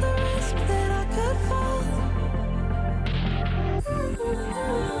 Forget the risk that I could fall.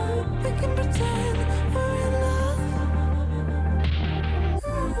 We can pretend we're in love,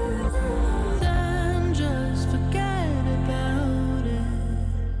 then just forget about it.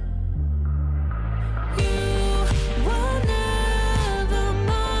 You were never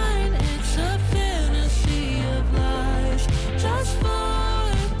mine, it's a fantasy of lies. Just for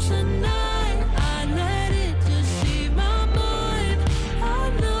tonight, I let it deceive my mind.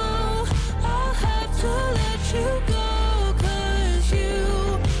 I know I'll have to let you go.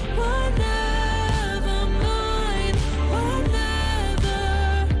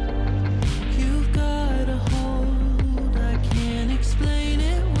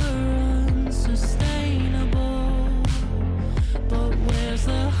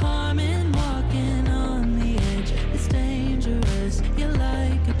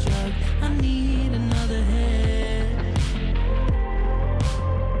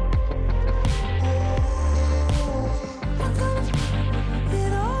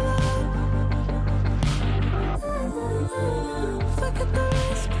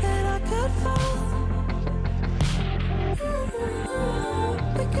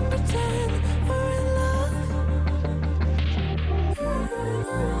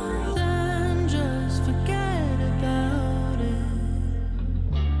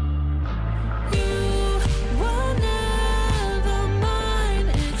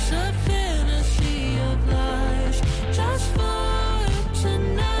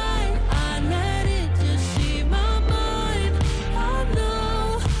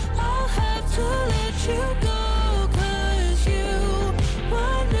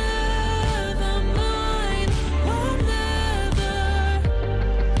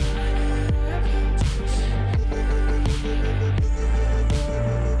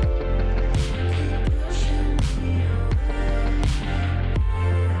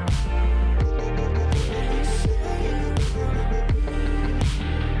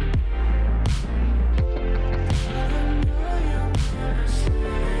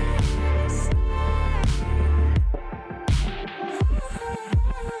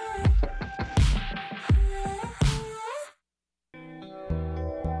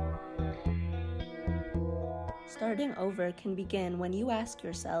 Starting over can begin when you ask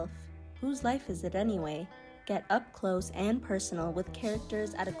yourself, whose life is it anyway? get up close and personal with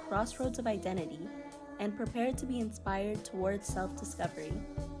characters at a crossroads of identity, and prepare to be inspired towards self-discovery.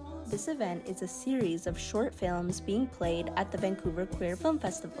 This event is a series of short films being played at the Vancouver Queer Film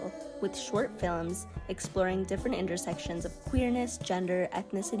Festival, with short films exploring different intersections of queerness, gender,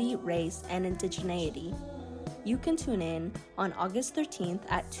 ethnicity, race, and indigeneity. You can tune in on August 13th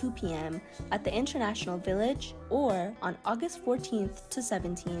at 2 p.m. at the International Village, or on August 14th to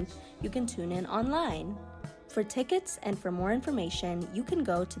 17th, you can tune in online. For tickets and for more information, you can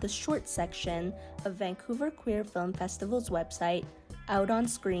go to the shorts section of Vancouver Queer Film Festival's website,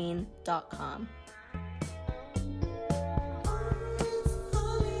 outonscreen.com.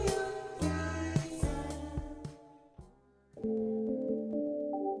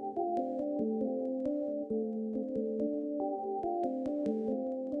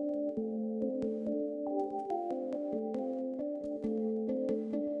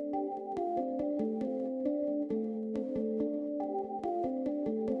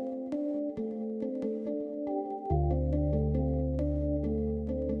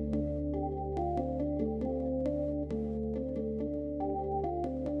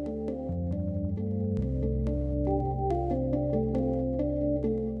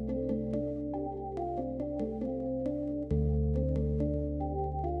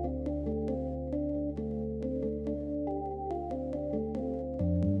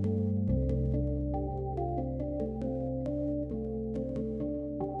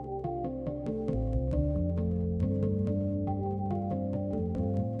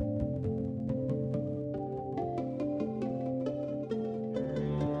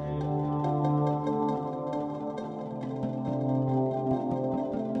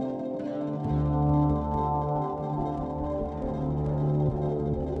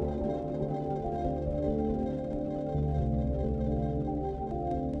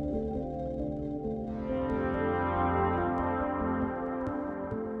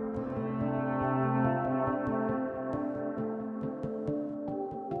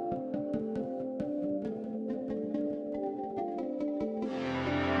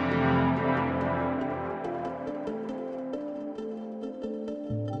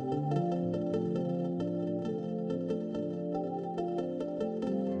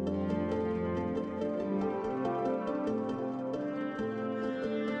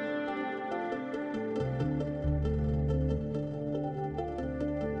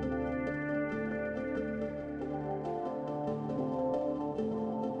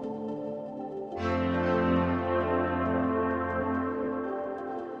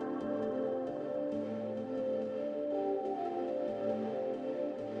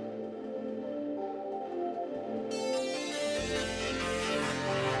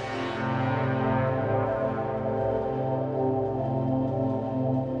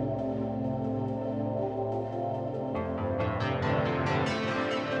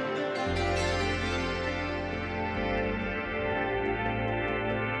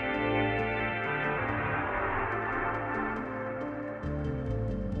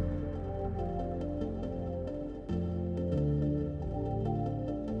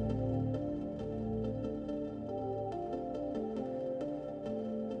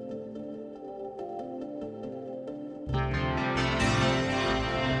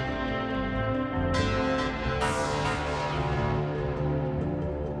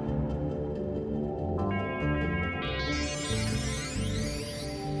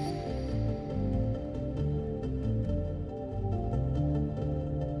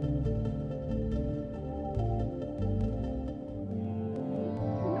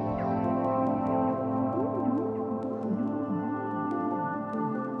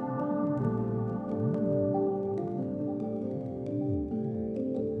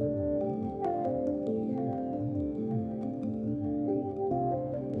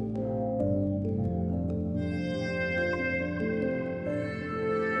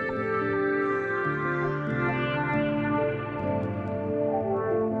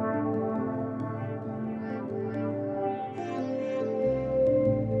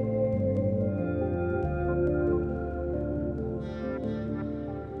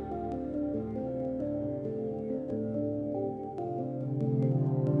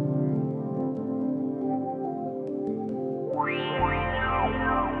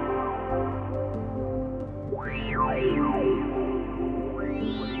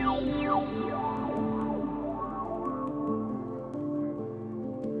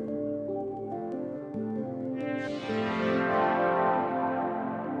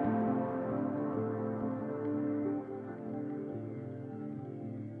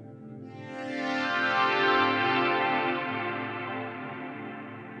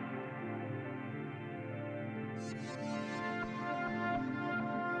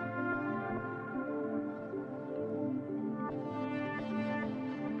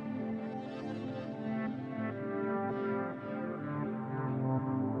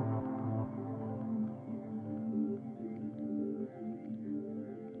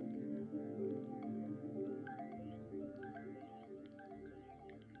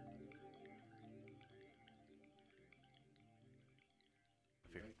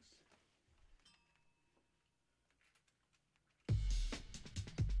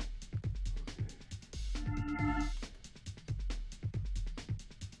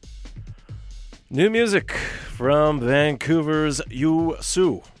 New music from Vancouver's Yu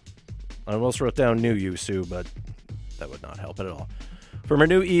Su. I almost wrote down New Yu Su, but that would not help at all. From her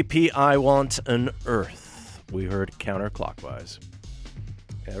new EP, I Want an Earth, we heard Counterclockwise.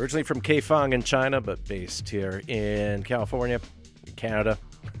 Originally from Kaifeng in China, but based here in California, Canada.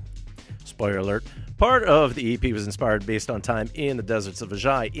 Spoiler alert. Part of the EP was inspired based on time in the deserts of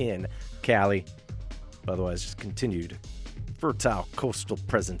Vijay in Cali. Otherwise, just continued fertile coastal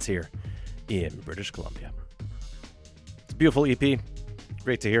presence here in British Columbia. It's a beautiful EP.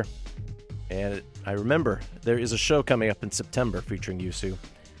 Great to hear. And I remember there is a show coming up in September featuring Yusu.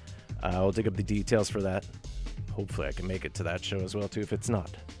 I'll dig up the details for that. Hopefully I can make it to that show as well, too, if it's not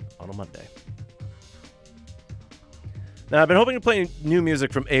on a Monday. Now, I've been hoping to play new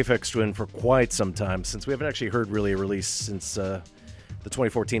music from Aphex Twin for quite some time, since we haven't actually heard really a release since the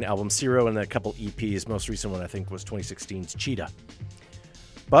 2014 album Zero and then a couple EPs. Most recent one, I think, was 2016's Cheetah.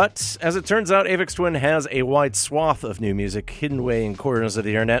 But, as it turns out, Aphex Twin has a wide swath of new music hidden away in corners of the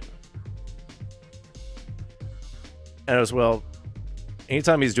internet. And as well,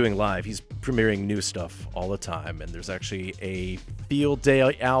 anytime he's doing live, he's premiering new stuff all the time. And there's actually a Field Day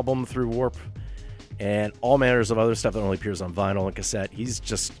album through Warp and all manners of other stuff that only appears on vinyl and cassette. He's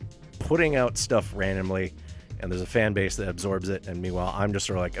just putting out stuff randomly, and there's a fan base that absorbs it. And meanwhile, I'm just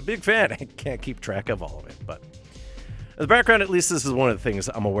sort of like a big fan. I can't keep track of all of it. But in the background, at least this is one of the things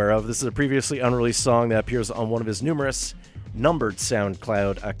I'm aware of. This is a previously unreleased song that appears on one of his numerous numbered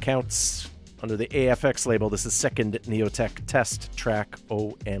SoundCloud accounts under the AFX label. This is Second Neotech Test Track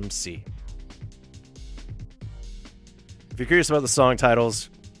OMC. If you're curious about the song titles,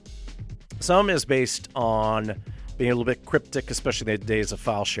 some is based on being a little bit cryptic, especially in the days of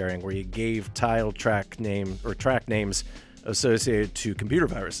file sharing, where you gave title track name or track names associated to computer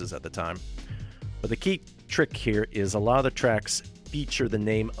viruses at the time. But the key trick here is a lot of the tracks feature the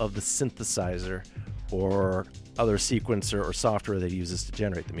name of the synthesizer or other sequencer or software that he uses to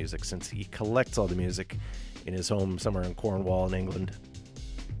generate the music, since he collects all the music in his home somewhere in Cornwall in England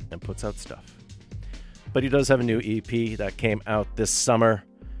and puts out stuff. But he does have a new EP that came out this summer,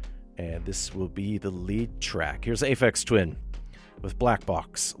 and this will be the lead track. Here's Aphex Twin with Black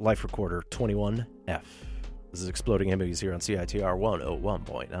Box Life Recorder 21F. This is Exploding Images here on CITR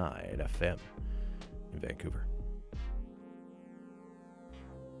 101.9 FM in Vancouver.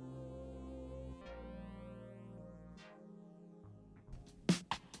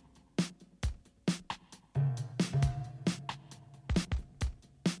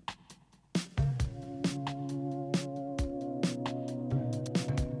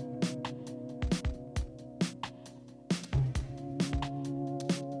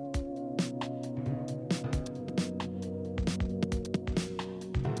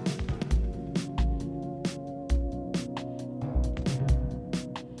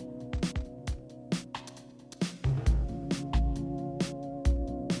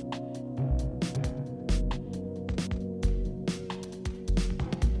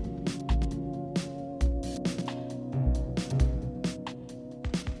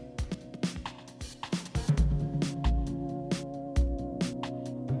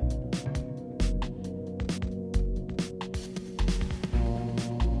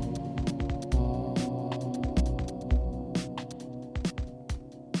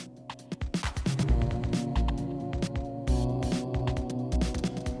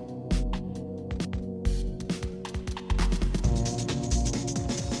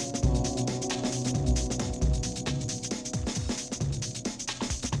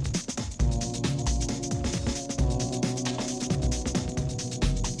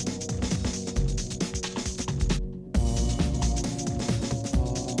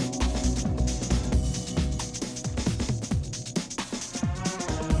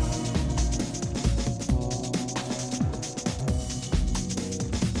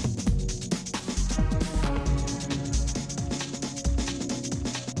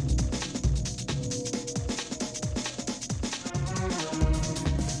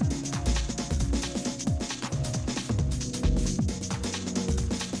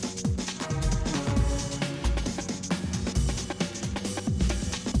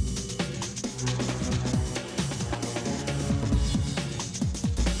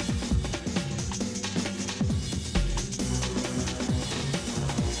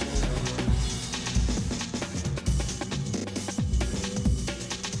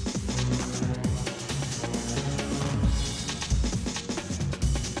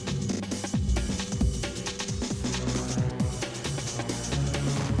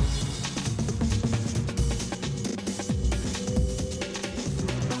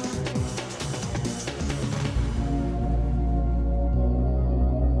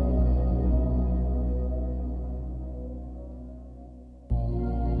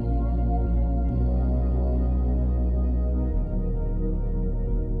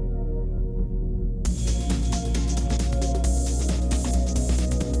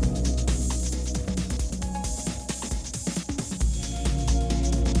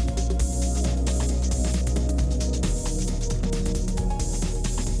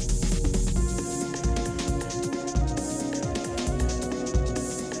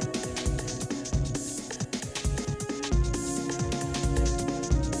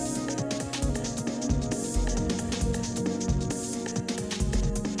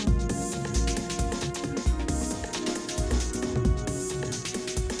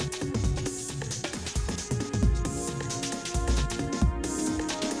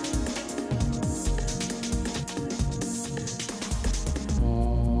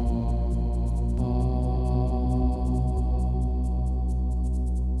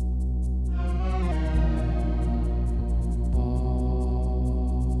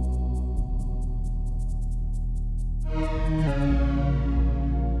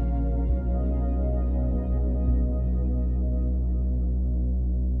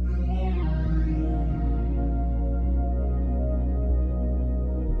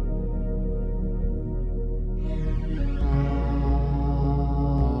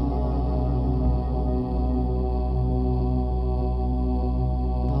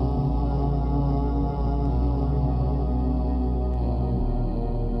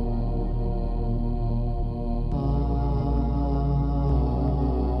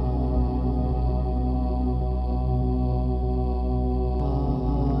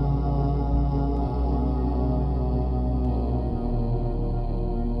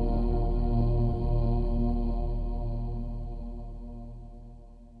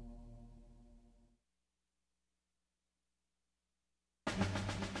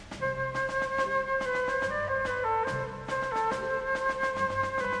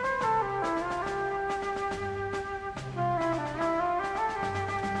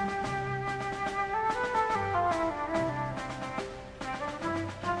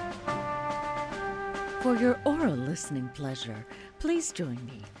 For your oral listening pleasure, please join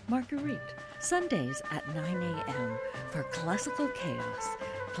me, Marguerite, Sundays at 9 a.m. for Classical Chaos,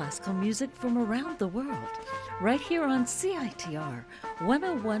 classical music from around the world, right here on CITR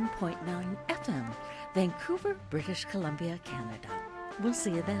 101.9 FM, Vancouver, British Columbia, Canada. We'll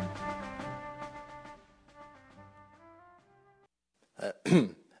see you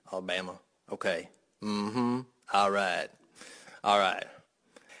then. Alabama. Okay. All right.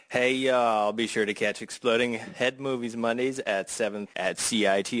 Hey, y'all, be sure to catch Exploding Head Movies Mondays at 7 at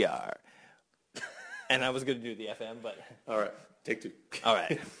CITR. And I was going to do the FM, but... All right. Take two. All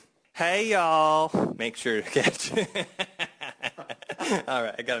right. Hey, y'all. Make sure to catch... All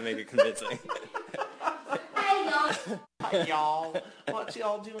right. I got to make it convincing. Hey, y'all. Hey, y'all. What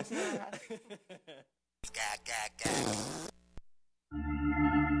y'all doing tonight?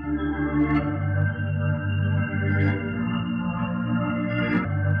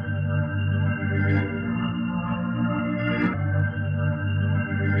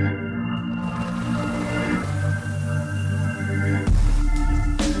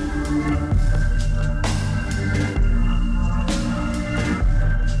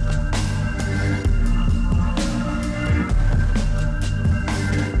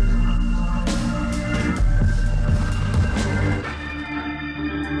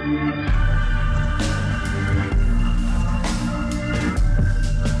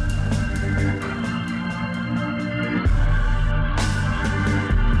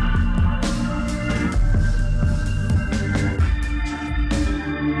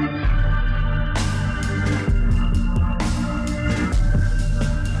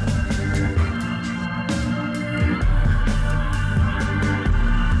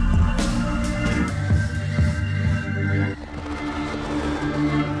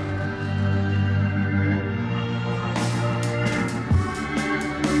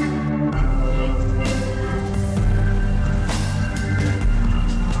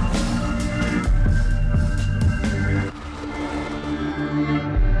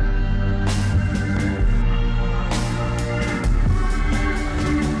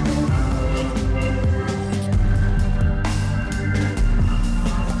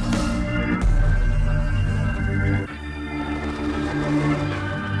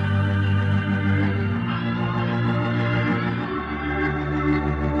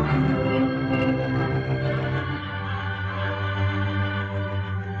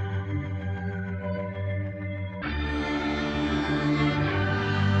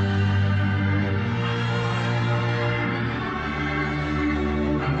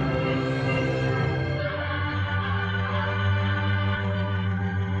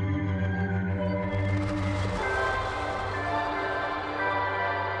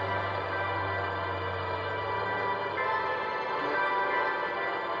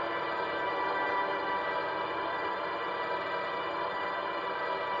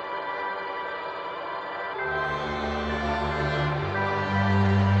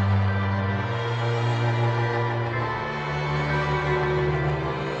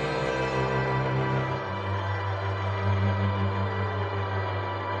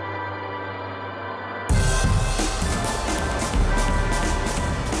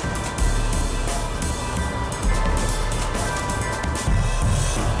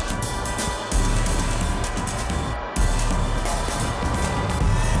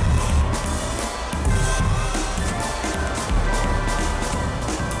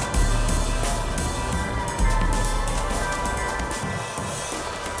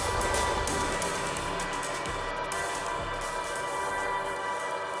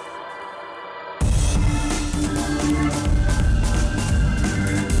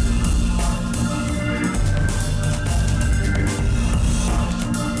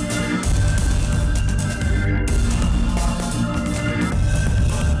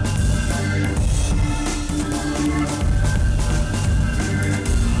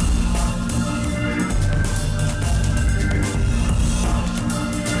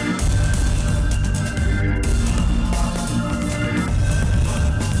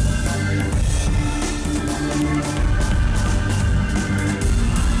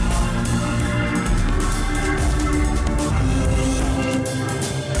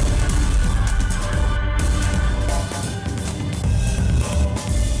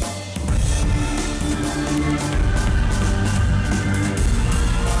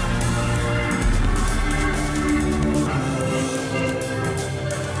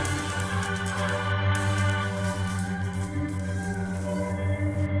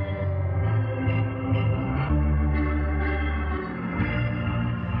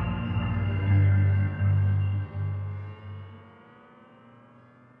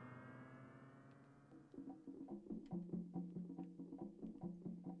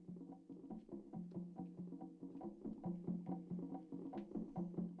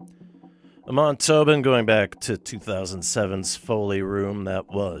 Amon Tobin going back to 2007's Foley Room, that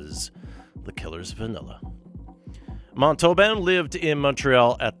was The Killers of Vanilla. Amon Tobin lived in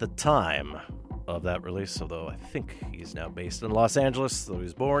Montreal at the time of that release, although I think he's now based in Los Angeles, though he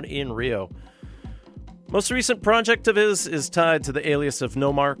was born in Rio. Most recent project of his is tied to the alias of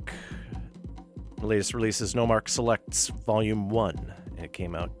No Mark. The latest release is No Mark Selects Volume 1, and it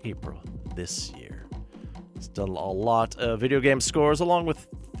came out April this year. He's done a lot of video game scores along with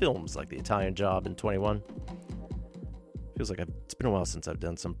films like The Italian Job in 21. Feels like it's been a while since I've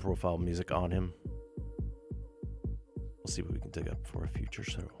done some profile music on him. We'll see what we can dig up for a future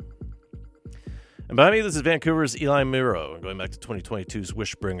show. And behind me, this is Vancouver's Eli Miro, going back to 2022's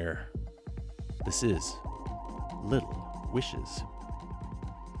Wishbringer. This is Little Wishes.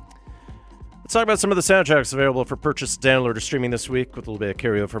 Let's talk about some of the soundtracks available for purchase, download, or streaming this week, with a little bit of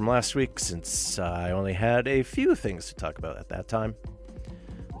carryover from last week, since I only had a few things to talk about at that time.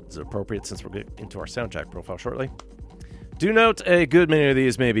 It's appropriate since we'll get into our soundtrack profile shortly. Do note a good many of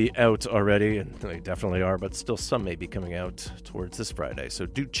these may be out already, and they definitely are, but still some may be coming out towards this Friday. So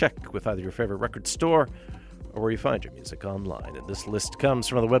do check with either your favorite record store or where you find your music online. And this list comes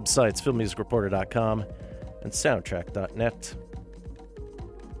from the websites filmmusicreporter.com and soundtrack.net.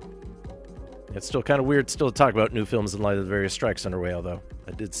 It's still kind of weird still to talk about new films in light of the various strikes underway, although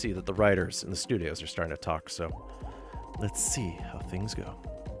I did see that the writers in the studios are starting to talk, so let's see how things go.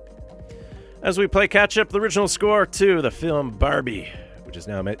 As we play catch-up, the original score to the film Barbie, which is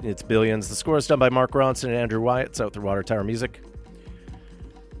now in its billions. The score is done by Mark Ronson and Andrew Wyatt. It's out through Water Tower Music.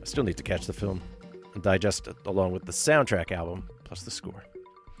 I still need to catch the film and digest it along with the soundtrack album, plus the score.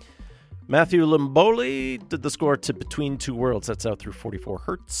 Matthew Limboli did the score to Between Two Worlds. That's out through 44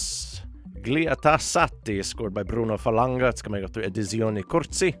 Hertz. Gliatasati is scored by Bruno Falanga. It's coming out through Edizioni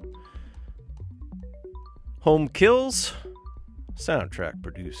Corsi. Home Kills, soundtrack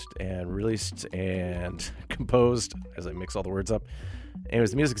produced and released and composed, as I mix all the words up.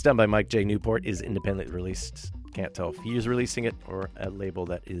 Anyways, the music's done by Mike J. Newport, is independently released. Can't tell if he is releasing it or a label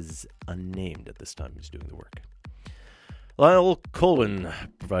that is unnamed at this time who's doing the work. Lionel Colwyn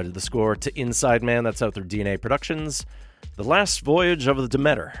provided the score to Inside Man. That's out through DNA Productions. The Last Voyage of the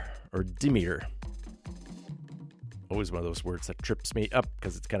Demeter, or Demeter. Always one of those words that trips me up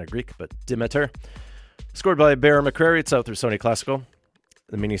because it's kind of Greek, but Demeter. Scored by Bear McCrary. It's out through Sony Classical.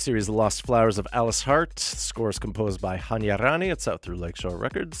 The miniseries The Lost Flowers of Alice Hart. The score is composed by Hanya Rani. It's out through Lakeshore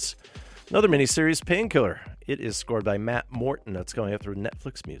Records. Another miniseries, Painkiller. It is scored by Matt Morton. That's going out through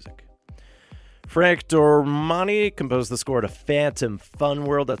Netflix Music. Frank Dormani composed the score to Phantom Fun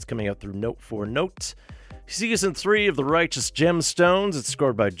World. That's coming out through Note for Note. Season 3 of The Righteous Gemstones. It's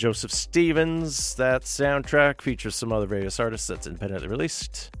scored by Joseph Stevens. That soundtrack features some other various artists that's independently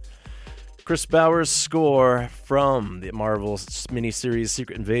released. Chris Bauer's score from the Marvel miniseries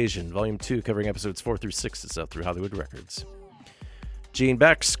Secret Invasion, Volume 2, covering episodes 4 through 6. It's out through Hollywood Records. Gene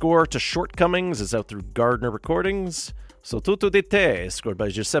Beck's score to Shortcomings is out through Gardner Recordings. So Tutto di Te is scored by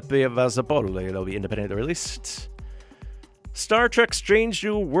Giuseppe Vasapolli. It'll be independently released. Star Trek Strange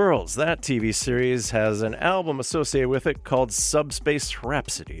New Worlds. That TV series has an album associated with it called Subspace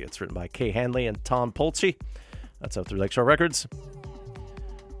Rhapsody. It's written by Kay Hanley and Tom Polchi. That's out through Lakeshore Records.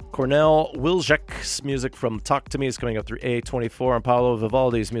 Cornel Wilczek's music from Talk to Me is coming up through A24, and Paolo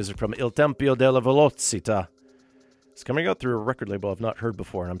Vivaldi's music from Il Tempio della Velocità is coming out through a record label I've not heard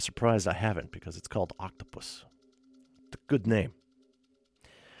before, and I'm surprised I haven't because it's called Octopus. It's a good name.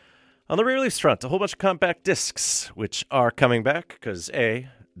 On the re-release front, a whole bunch of compact discs, which are coming back because A,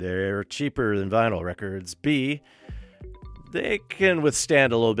 they're cheaper than vinyl records, B, they can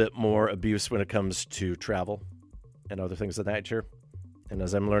withstand a little bit more abuse when it comes to travel and other things of that nature. And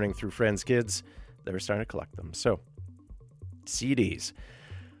as I'm learning through friends' kids, they're starting to collect them. So, CDs.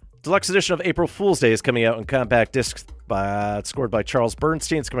 Deluxe edition of April Fool's Day is coming out in compact disc, scored by Charles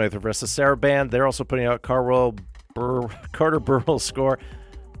Bernstein. It's coming out with the Versa Sarah Band. They're also putting out Carter Burwell's score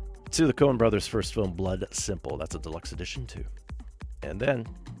to the Coen Brothers' first film, Blood Simple. That's a deluxe edition, too. And then,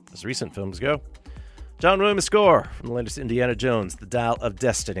 as recent films go, John Williams' score from the latest Indiana Jones, The Dial of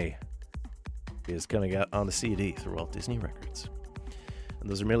Destiny, is coming out on the CD through Walt Disney Records. And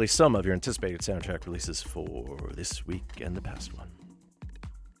those are merely some of your anticipated soundtrack releases for this week and the past one.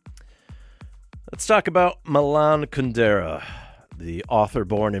 Let's talk about Milan Kundera, the author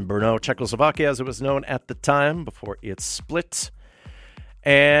born in Brno, Czechoslovakia, as it was known at the time before it split.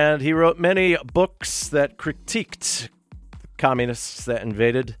 And he wrote many books that critiqued the communists that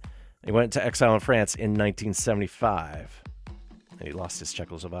invaded. He went to exile in France in 1975. and he lost his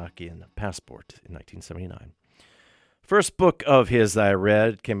Czechoslovakian passport in 1979. First book of his that I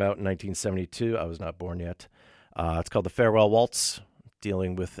read came out in 1972. I was not born yet. It's called The Farewell Waltz,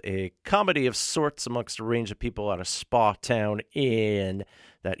 dealing with a comedy of sorts amongst a range of people at a spa town in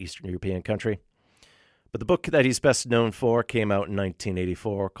that Eastern European country. But the book that he's best known for came out in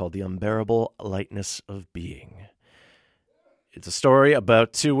 1984 called The Unbearable Lightness of Being. It's a story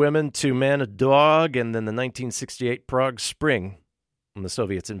about two women, two men, a dog, and then the 1968 Prague Spring when the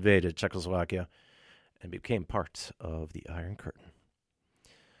Soviets invaded Czechoslovakia and became part of the Iron Curtain.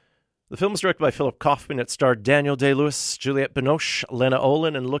 The film was directed by Philip Kaufman. It starred Daniel Day-Lewis, Juliette Binoche, Lena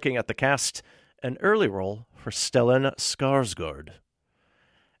Olin, and looking at the cast, an early role for Stellan Skarsgård.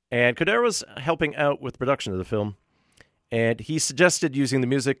 And Koder was helping out with production of the film, and he suggested using the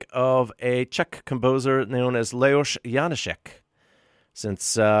music of a Czech composer known as Leoš Janáček,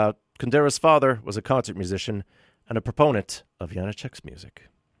 since Kundera's father was a concert musician and a proponent of Janáček's music.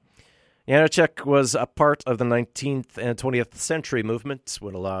 Janáček was a part of the 19th and 20th century movement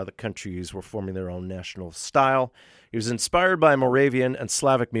when a lot of the countries were forming their own national style. He was inspired by Moravian and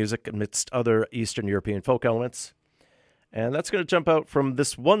Slavic music amidst other Eastern European folk elements. And that's going to jump out from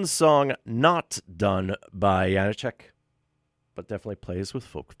this one song not done by Janáček, but definitely plays with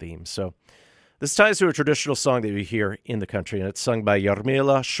folk themes. So this ties to a traditional song that you hear in the country, and it's sung by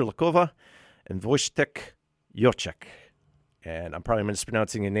Jarmila Shulakova and Wojtek Jocek. And I'm probably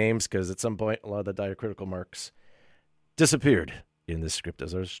mispronouncing your names because at some point a lot of the diacritical marks disappeared in this script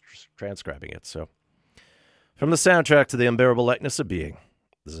as I was transcribing it. So from the soundtrack to The Unbearable Lightness of Being,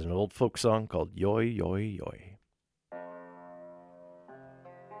 this is an old folk song called Yoy, Yoy, Yoy.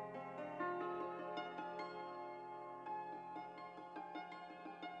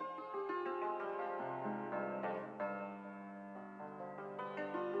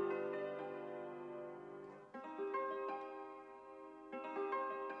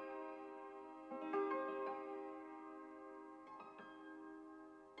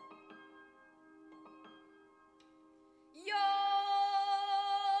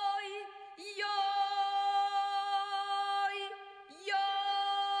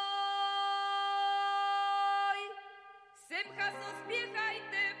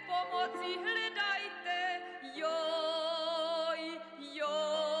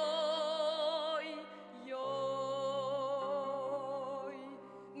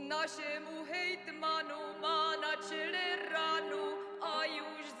 Našemu hejtmanu má na čele ranu a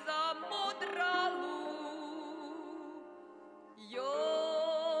už zamodralu. Joj,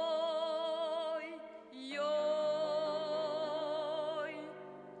 joj,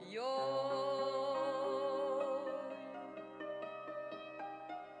 joj.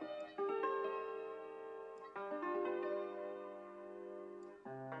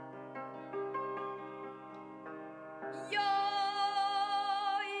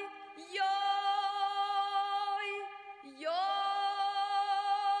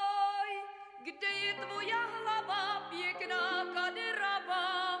 Kde je tvoja hlava, pěkná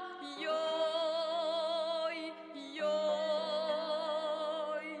kaderava? Joj, joj,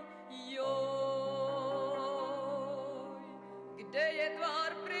 joj. Kde je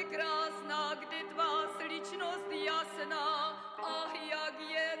tvár prekrásná, kde tvá sličnost jasná? Ach, jak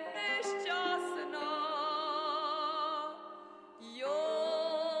je nešťastná. Joj,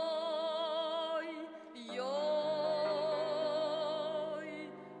 joj,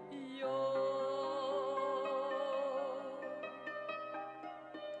 joj.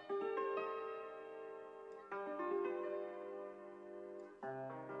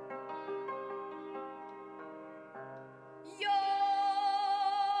 Joj,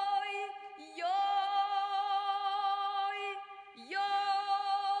 joj, joj.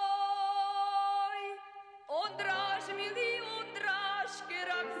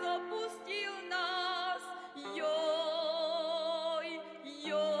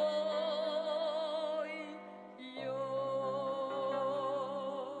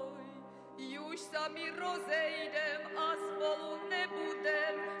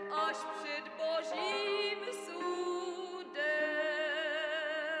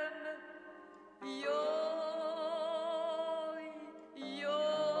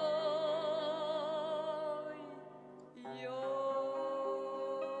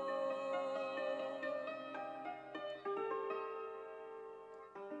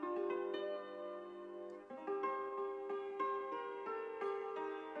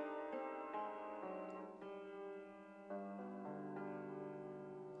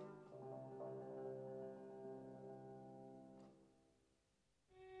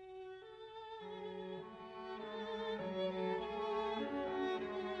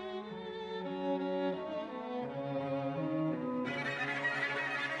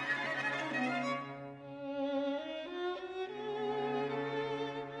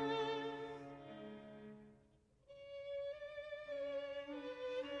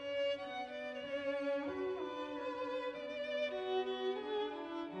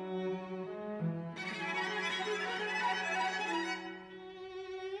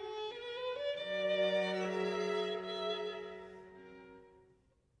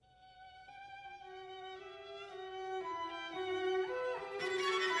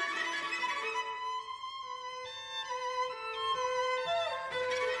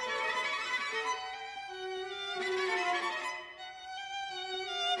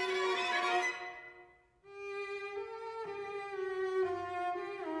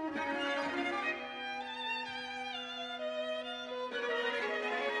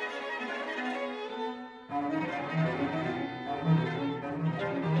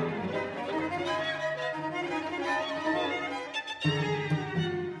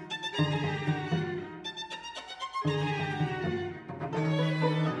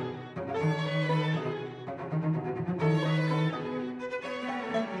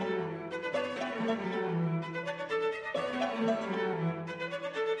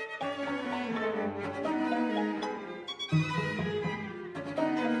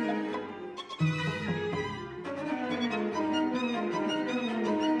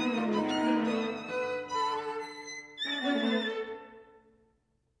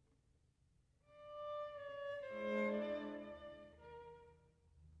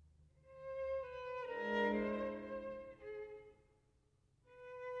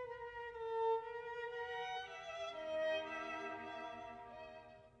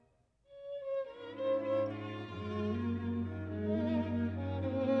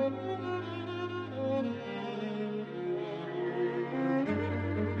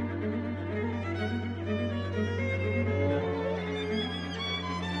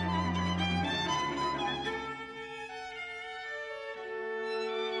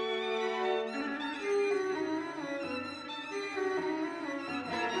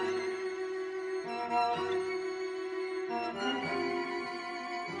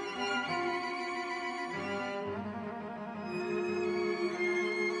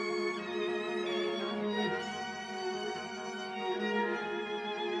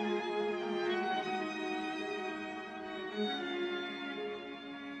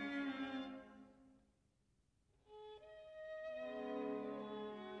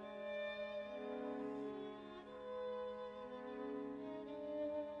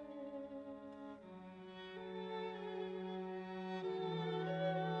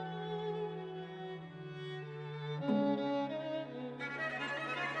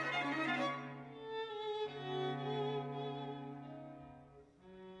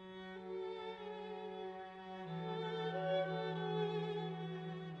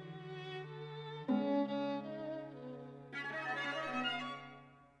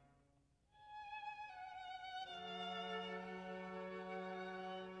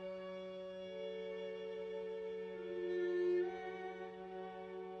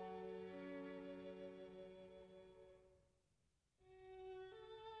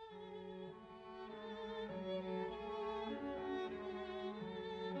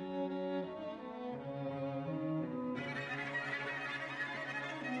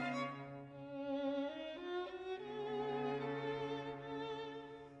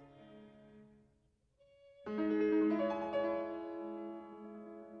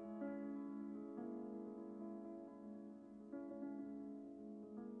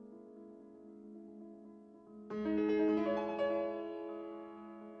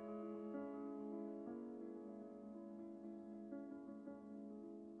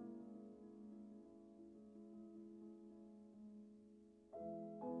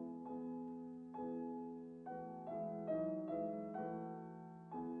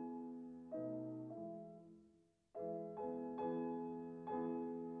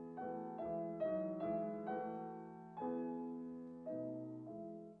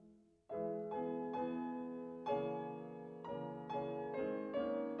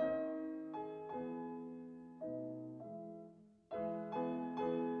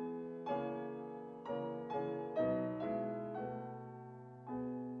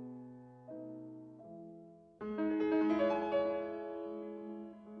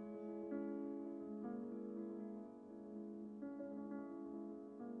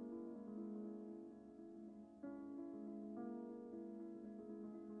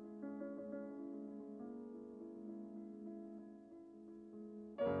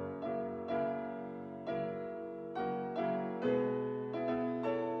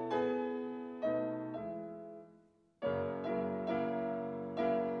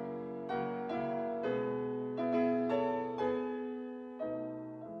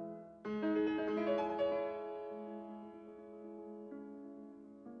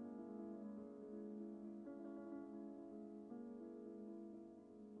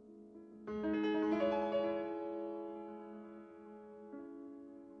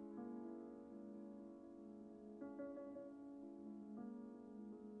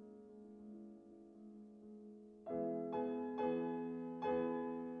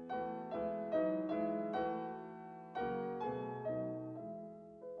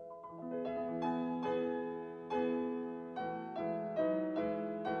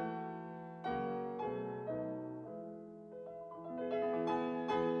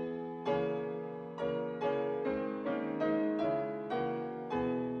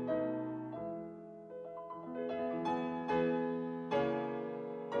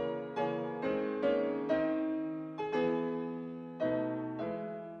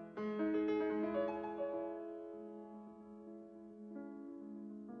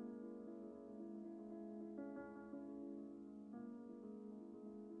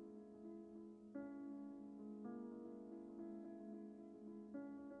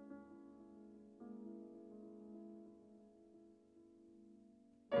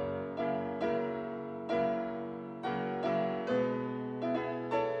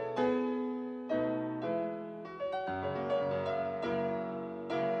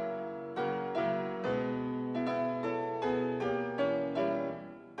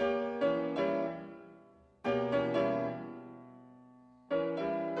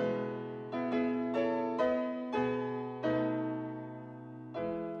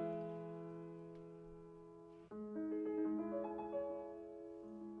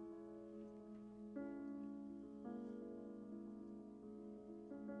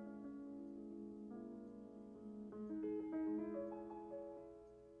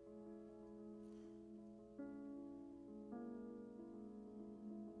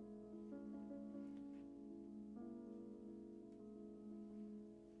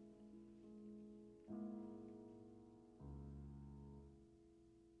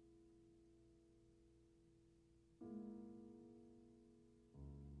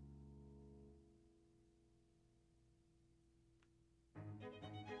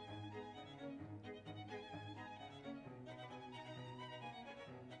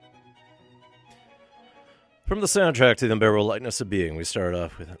 From the soundtrack to The Unbearable Lightness of Being, we started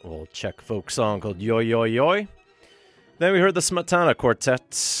off with an old Czech folk song called Yo Yo Yo. Then we heard the Smetana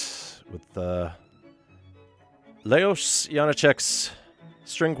Quartet with Leos Janáček's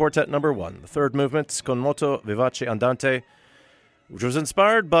String Quartet No. 1, the third movement, Con moto vivace andante, which was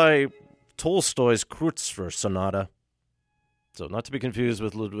inspired by Tolstoy's Kreutzer Sonata. So not to be confused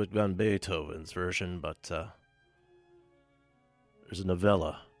with Ludwig van Beethoven's version, but there's a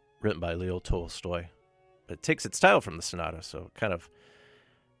novella written by Leo Tolstoy. It takes its title from the sonata, so kind of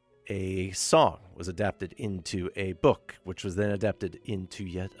a song was adapted into a book, which was then adapted into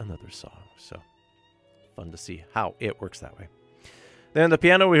yet another song. So fun to see how it works that way. Then the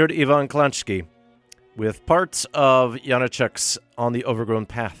piano, we heard Ivan Klančky with parts of Janáček's On the Overgrown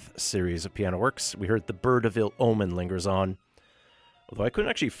Path series of piano works. We heard The Bird of Ill Omen lingers on, although I couldn't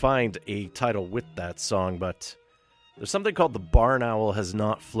actually find a title with that song, but there's something called The Barn Owl Has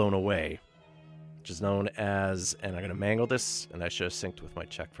Not Flown Away, which is known as, and I'm going to mangle this, and I should have synced with my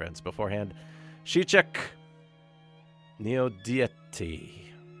Czech friends beforehand, Shíček Neodiety.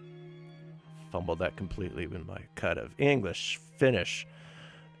 Fumbled that completely with my cut of English, Finnish,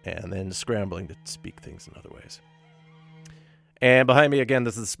 and then scrambling to speak things in other ways. And behind me again,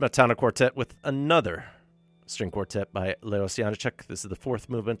 this is the Smetana Quartet with another string quartet by Leos Janáček. This is the fourth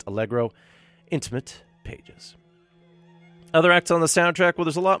movement, Allegro, Intimate Pages. Other acts on the soundtrack, well,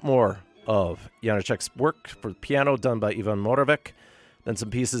 there's a lot more of Janáček's work for the piano done by Ivan Moravec, then some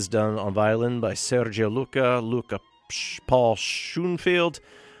pieces done on violin by Sergio Luca Paul Schoenfield,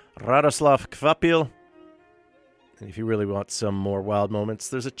 Radoslav Kvapil. And if you really want some more wild moments,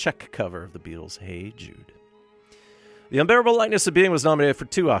 there's a Czech cover of the Beatles' Hey Jude. The Unbearable Lightness of Being was nominated for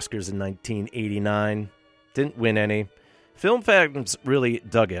 2 Oscars in 1989. Didn't win any. Film fans really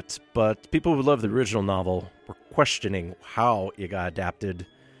dug it, but people who loved the original novel were questioning how it got adapted.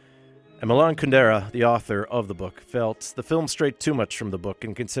 And Milan Kundera, the author of the book, felt the film strayed too much from the book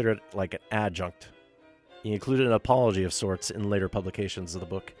and considered it like an adjunct. He included an apology of sorts in later publications of the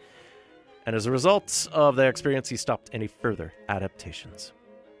book, and as a result of that experience, he stopped any further adaptations.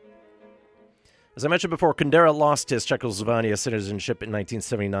 As I mentioned before, Kundera lost his Czechoslovakia citizenship in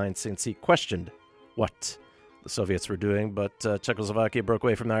 1979 since he questioned what the Soviets were doing, but Czechoslovakia broke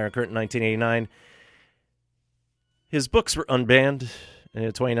away from the Iron Curtain in 1989. His books were unbanned, and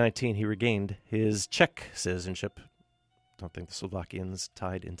in 2019 he regained his Czech citizenship. Don't think the Slovakians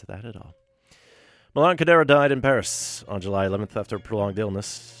tied into that at all. Milan Kundera died in Paris on July 11th after a prolonged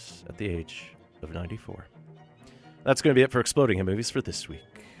illness at the age of 94. That's going to be it for Exploding Head Movies for this week.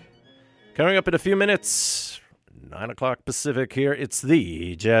 Coming up in a few minutes, 9 o'clock Pacific here, it's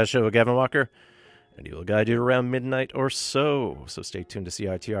the Jazz Show with Gavin Walker, and he will guide you around midnight or so. So stay tuned to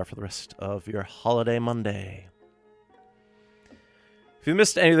CITR for the rest of your holiday Monday. If you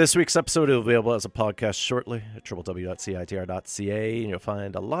missed any of this week's episode, it will be available as a podcast shortly at www.citr.ca, and you'll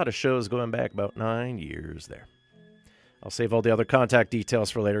find a lot of shows going back about 9 years there. I'll save all the other contact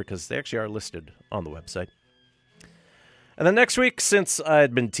details for later because they actually are listed on the website. And then next week, since I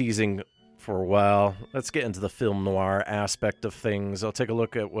had been teasing for a while, let's get into the film noir aspect of things. I'll take a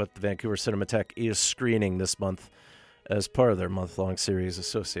look at what the Vancouver Cinematheque is screening this month as part of their month-long series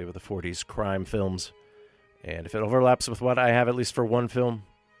associated with the 40s crime films. And if it overlaps with what I have, at least for one film,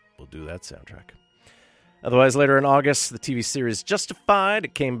 we'll do that soundtrack. Otherwise, later in August, the TV series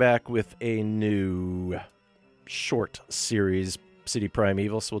Justified came back with a new short series, City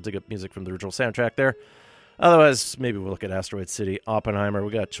Primeval, so we'll dig up music from the original soundtrack there. Otherwise, maybe we'll look at Asteroid City, Oppenheimer.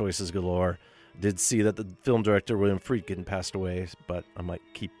 We got choices galore. Did see that the film director, William Friedkin, passed away, but I might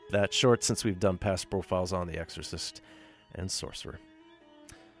keep that short since we've done past profiles on The Exorcist and Sorcerer.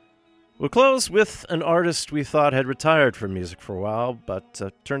 We'll close with an artist we thought had retired from music for a while, but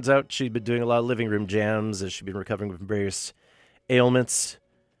turns out she'd been doing a lot of living room jams as she'd been recovering from various ailments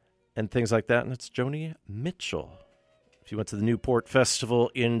and things like that, and it's Joni Mitchell. If you went to the Newport Festival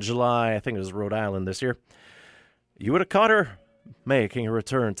in July, I think it was Rhode Island this year, you would have caught her making a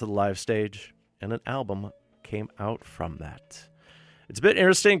return to the live stage, and an album came out from that. It's a bit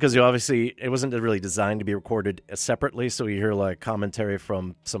interesting because it wasn't really designed to be recorded separately, so you hear like commentary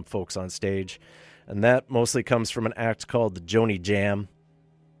from some folks on stage, and that mostly comes from an act called the Joni Jam,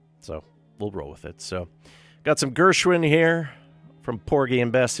 so we'll roll with it. So got some Gershwin here from Porgy and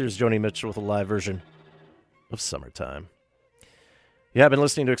Bess. Here's Joni Mitchell with a live version of Summertime. You have been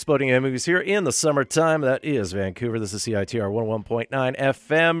listening to Exploding Head Movies here in the summertime. That is Vancouver. This is CITR 101.9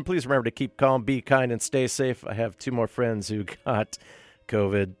 FM. Please remember to keep calm, be kind, and stay safe. I have 2 more friends who got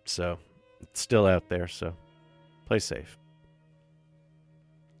COVID, so it's still out there, so play safe.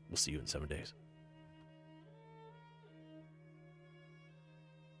 We'll see you in 7 days.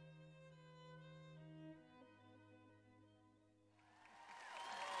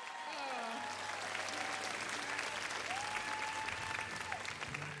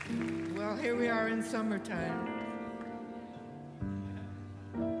 here we are in summertime.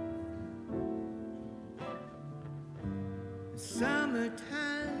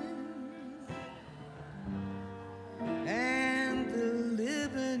 Summertime, and the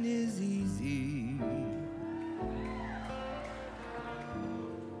living is easy.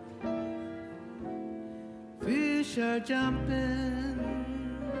 Fish are jumping,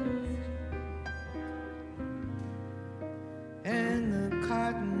 and the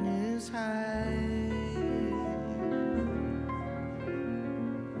cotton is high.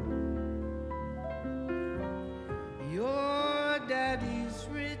 Your daddy's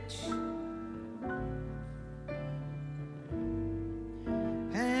rich,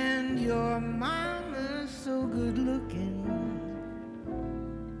 and your mama's so good looking.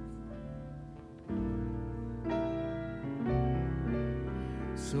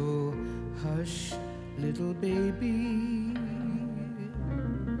 So hush, little baby,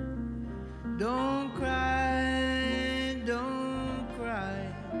 don't cry, don't cry.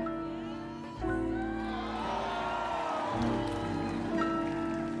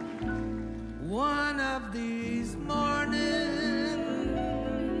 One of these mornings,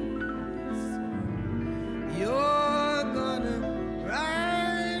 you're gonna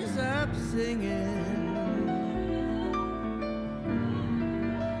rise up singing.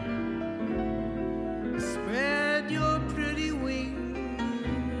 Spread your pretty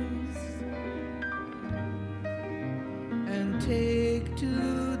wings and take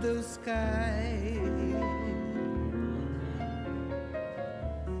to the sky.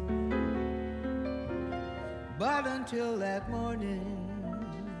 But until that morning,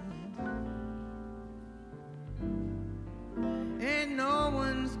 ain't no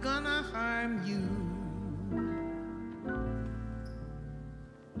one's gonna harm you.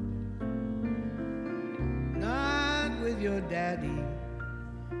 Not with your daddy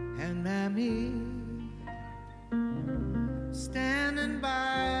and mammy.